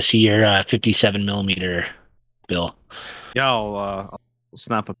definitely got to see your 57 millimeter, Bill. Yeah, I'll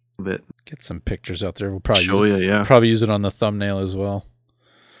snap a bit. Get some pictures out there. We'll probably show you. Yeah, probably use it on the thumbnail as well.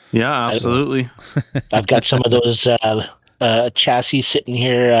 Yeah, absolutely. I've got some of those chassis sitting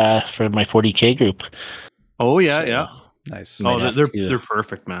here for my 40K group. Oh yeah, yeah. Nice. Oh, they're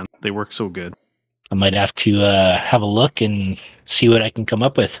perfect, man. They work so good. I might have to have a look and see what I can come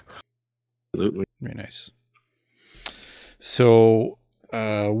up with. Absolutely. Very nice. So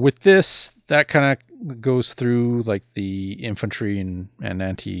with this, that kind of goes through like the infantry and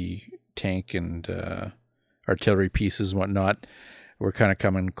anti-tank and artillery pieces and whatnot. We're kind of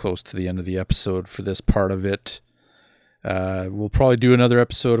coming close to the end of the episode for this part of it. We'll probably do another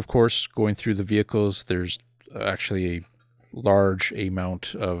episode, of course, going through the vehicles. There's actually a large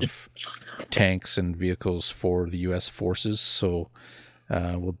amount of tanks and vehicles for the U.S. forces, so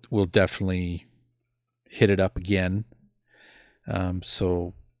we'll definitely hit it up again.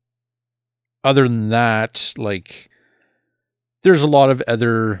 So other than that, like, there's a lot of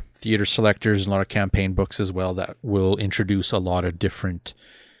other theater selectors and a lot of campaign books as well that will introduce a lot of different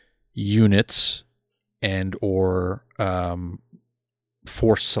units and or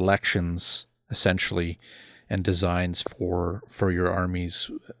force selections, essentially, and designs for your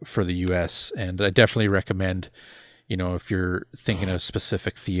armies for the U.S. And I definitely recommend, if you're thinking of a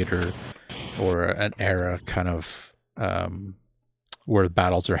specific theater or an era kind of where the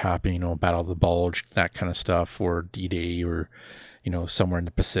battles are happening, Battle of the Bulge, that kind of stuff, or D-Day, or somewhere in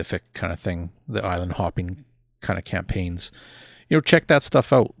the Pacific kind of thing, the island hopping kind of campaigns. Check that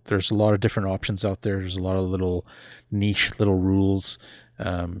stuff out. There's a lot of different options out there. There's a lot of little niche little rules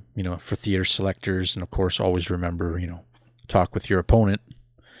for theater selectors. And of course, always remember, talk with your opponent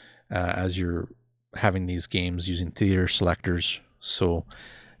as you're having these games using theater selectors. So,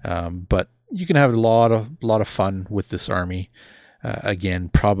 but you can have a lot of fun with this army. Again,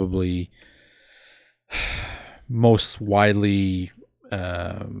 probably most widely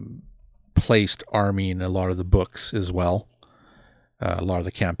placed army in a lot of the books as well. A lot of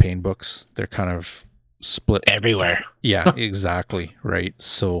the campaign books, they're kind of split everywhere. Yeah, exactly. Right.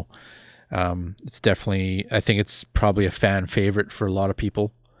 So it's definitely, I think it's probably a fan favorite for a lot of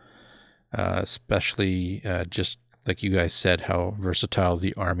people, especially just like you guys said, how versatile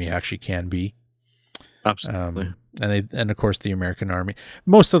the army actually can be. Absolutely. And of course the American army,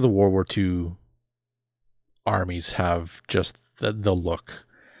 most of the World War II armies have just the look,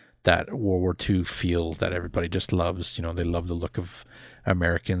 that World War II feel that everybody just loves. They love the look of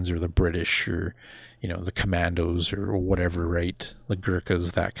Americans or the British or, the commandos or whatever, right? The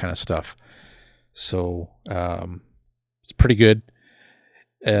Gurkhas, that kind of stuff. So it's pretty good.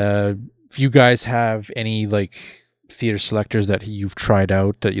 If you guys have any like theater selectors that you've tried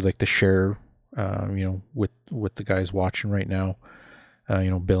out that you like to share, with the guys watching right now,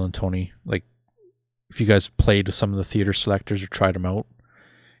 Bill and Tony, like if you guys played with some of the theater selectors or tried them out,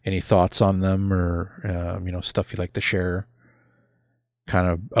 any thoughts on them or, stuff you'd like to share kind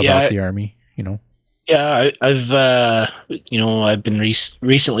of about the army, Yeah, I've been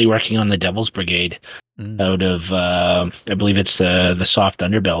recently working on the Devil's Brigade out of, I believe it's the Soft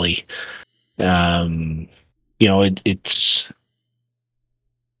Underbelly.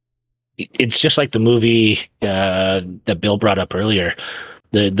 It's just like the movie that Bill brought up earlier.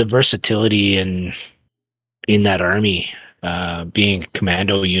 The versatility in that army, being a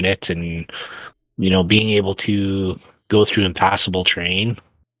commando unit and being able to go through impassable terrain.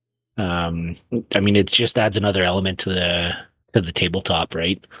 It just adds another element to the tabletop,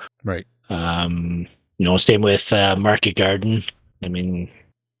 right? Right. Same with Market Garden. I mean,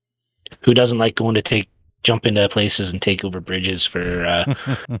 who doesn't like going to jump into places and take over bridges for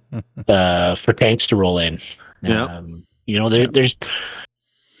tanks to roll in? Yeah.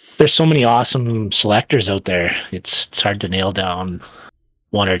 There's so many awesome selectors out there. It's hard to nail down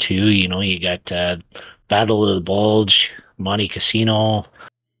one or two. You got Battle of the Bulge, Monte Casino.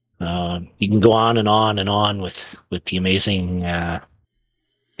 You can go on and on and on with the amazing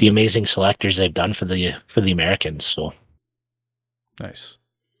selectors they've done for the Americans. So nice.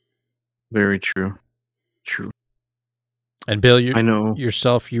 Very true. True. And Bill, I know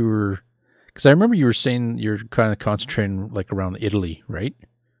yourself, you were, because I remember you were saying you're kind of concentrating like around Italy, right?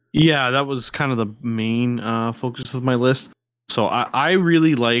 Yeah, that was kind of the main focus of my list. So I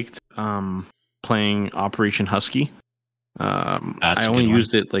really liked playing Operation Husky. I only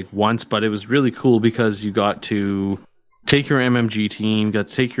used it like once, but it was really cool because you got to take your MMG team, got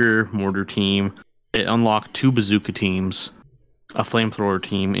to take your mortar team. It unlocked 2 bazooka teams, a flamethrower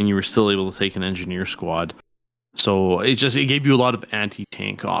team, and you were still able to take an engineer squad. So it gave you a lot of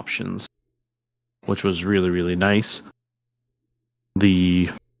anti-tank options, which was really, really nice. The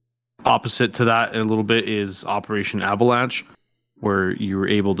opposite to that a little bit is Operation Avalanche, where you were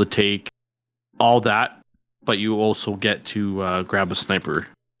able to take all that, but you also get to grab a sniper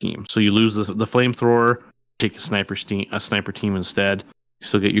team. So you lose the flamethrower, take a sniper team instead. You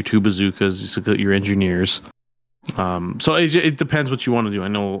still get your 2 bazookas, you still get your engineers. So it depends what you want to do. I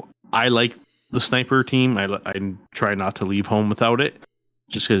know I like the sniper team. I try not to leave home without it,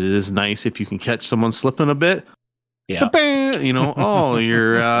 just because it is nice if you can catch someone slipping a bit. Yeah. Oh,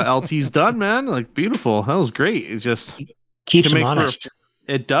 your LT's done, man. Like, beautiful. That was great. It just keeps them honest.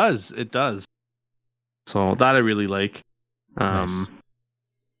 It does. So that I really like. Nice.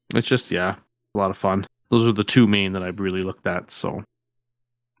 It's just, a lot of fun. Those are the 2 main that I've really looked at. So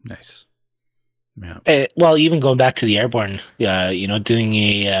nice. Yeah. Well, even going back to the airborne, doing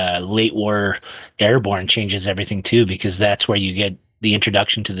a late war airborne changes everything too, because that's where you get the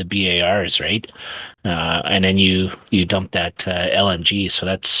introduction to the BARs, right? And then you dump that LMG. So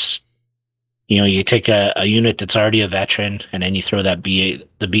that's, you take a unit that's already a veteran, and then you throw that the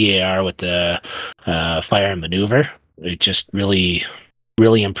BAR with the fire and maneuver. It just really,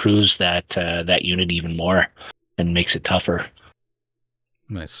 really improves that unit even more and makes it tougher.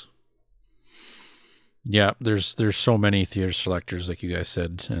 Nice. Yeah, there's so many theater selectors, like you guys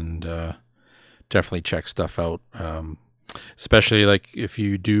said, and definitely check stuff out. Especially like if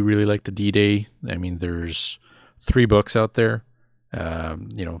you do really like the D-Day. I mean, there's 3 books out there.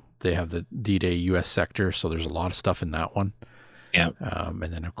 They have the D-Day U.S. sector, so there's a lot of stuff in that one. Yeah. And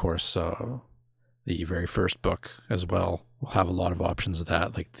then of course the very first book as well will have a lot of options of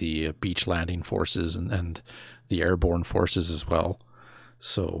that, like the beach landing forces and the airborne forces as well.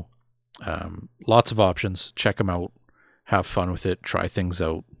 So lots of options. Check them out. Have fun with it. Try things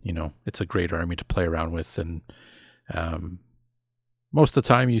out. It's a great army to play around with, and most of the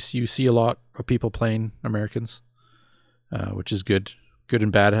time you see a lot of people playing Americans, which is good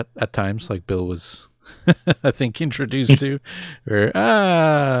and bad at times, like Bill was I think introduced to, or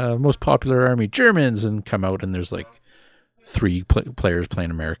most popular army Germans, and come out and there's like 3 players playing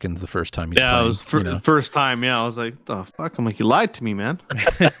Americans the first time he's playing. It was first time. Yeah, I was like, the fuck? I'm like, you lied to me, man.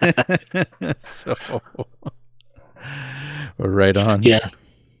 So we're right on. Yeah.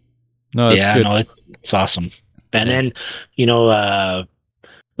 No, that's good. No, it's awesome. And then,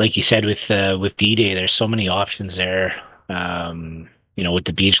 like you said, with D-Day, there's so many options there. With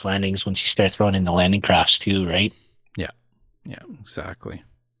the beach landings, once you start throwing in the landing crafts too, right? Yeah, exactly.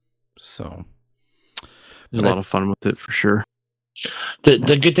 So a lot of fun with it for sure.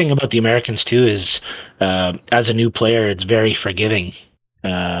 The good thing about the Americans too is, as a new player, it's very forgiving.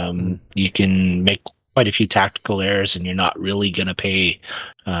 You can make quite a few tactical errors, and you're not really going to pay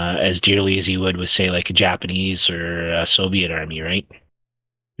as dearly as you would with, say, like a Japanese or a Soviet army, right?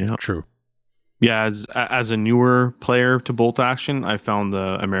 Yeah, true. Yeah, as a newer player to Bolt Action, I found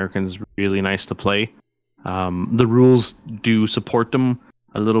the Americans really nice to play. The rules do support them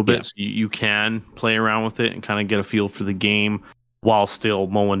a little bit, so you can play around with it and kind of get a feel for the game while still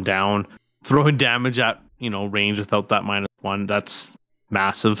mowing down, throwing damage at range without that -1. That's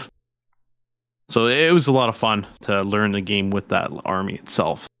massive. So it was a lot of fun to learn the game with that army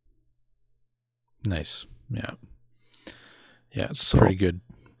itself. Nice. Yeah, it's pretty good.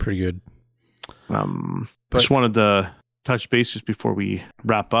 Just wanted to touch base just before we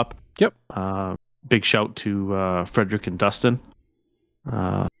wrap up. Yep. Big shout to Frederick and Dustin.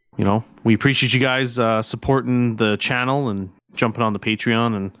 We appreciate you guys supporting the channel and jumping on the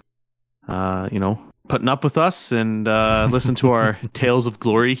Patreon and putting up with us and listen to our tales of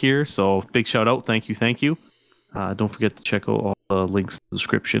glory here. So big shout out. Thank you. Don't forget to check out all the links in the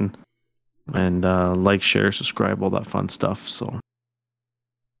description and like, share, subscribe, all that fun stuff. So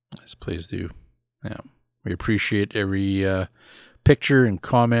yes, please do. Yeah, we appreciate every picture and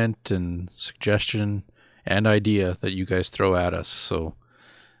comment and suggestion and idea that you guys throw at us. So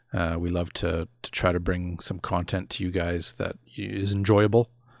we love to try to bring some content to you guys that is enjoyable,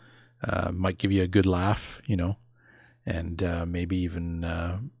 might give you a good laugh, and maybe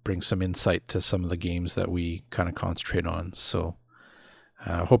even bring some insight to some of the games that we kind of concentrate on. So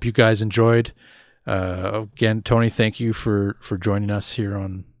hope you guys enjoyed. Again, Tony, thank you for joining us here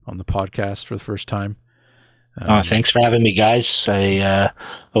on the podcast for the first time. Thanks for having me, guys. I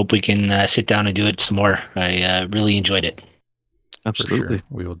hope we can sit down and do it some more. I really enjoyed it. Absolutely. For sure.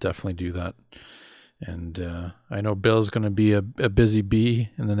 We will definitely do that. And I know Bill's going to be a busy bee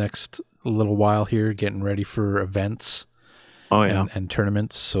in the next little while here, getting ready for events and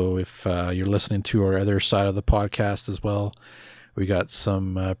tournaments. So if you're listening to our other side of the podcast as well, we got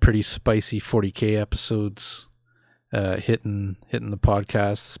some pretty spicy 40K episodes hitting the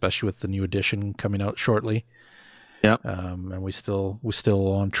podcast, especially with the new edition coming out shortly. Yeah. And we're still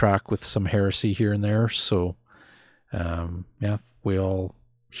on track with some heresy here and there. So we all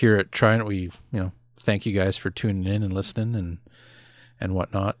here at Trident, we thank you guys for tuning in and listening and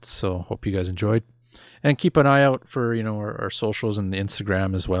whatnot. So hope you guys enjoyed, and keep an eye out for our socials and the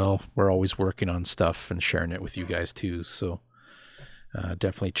Instagram as well. We're always working on stuff and sharing it with you guys too. So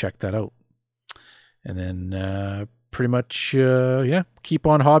definitely check that out. And then pretty much keep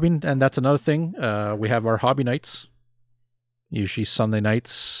on hobbying. And that's another thing. We have our hobby nights, usually Sunday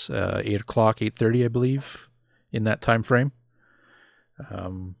nights, 8:00, 8:30, I believe, in that time frame.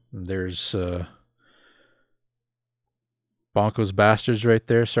 There's Bonko's Bastards right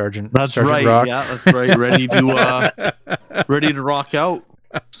there, Sergeant. That's Sergeant right. Rock. Yeah, that's right. Ready to rock out.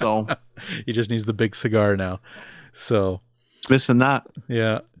 So he just needs the big cigar now. So missing that.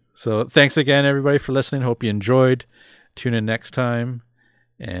 Yeah. So thanks again, everybody, for listening. Hope you enjoyed. Tune in next time,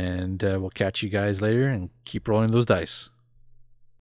 and we'll catch you guys later, and keep rolling those dice.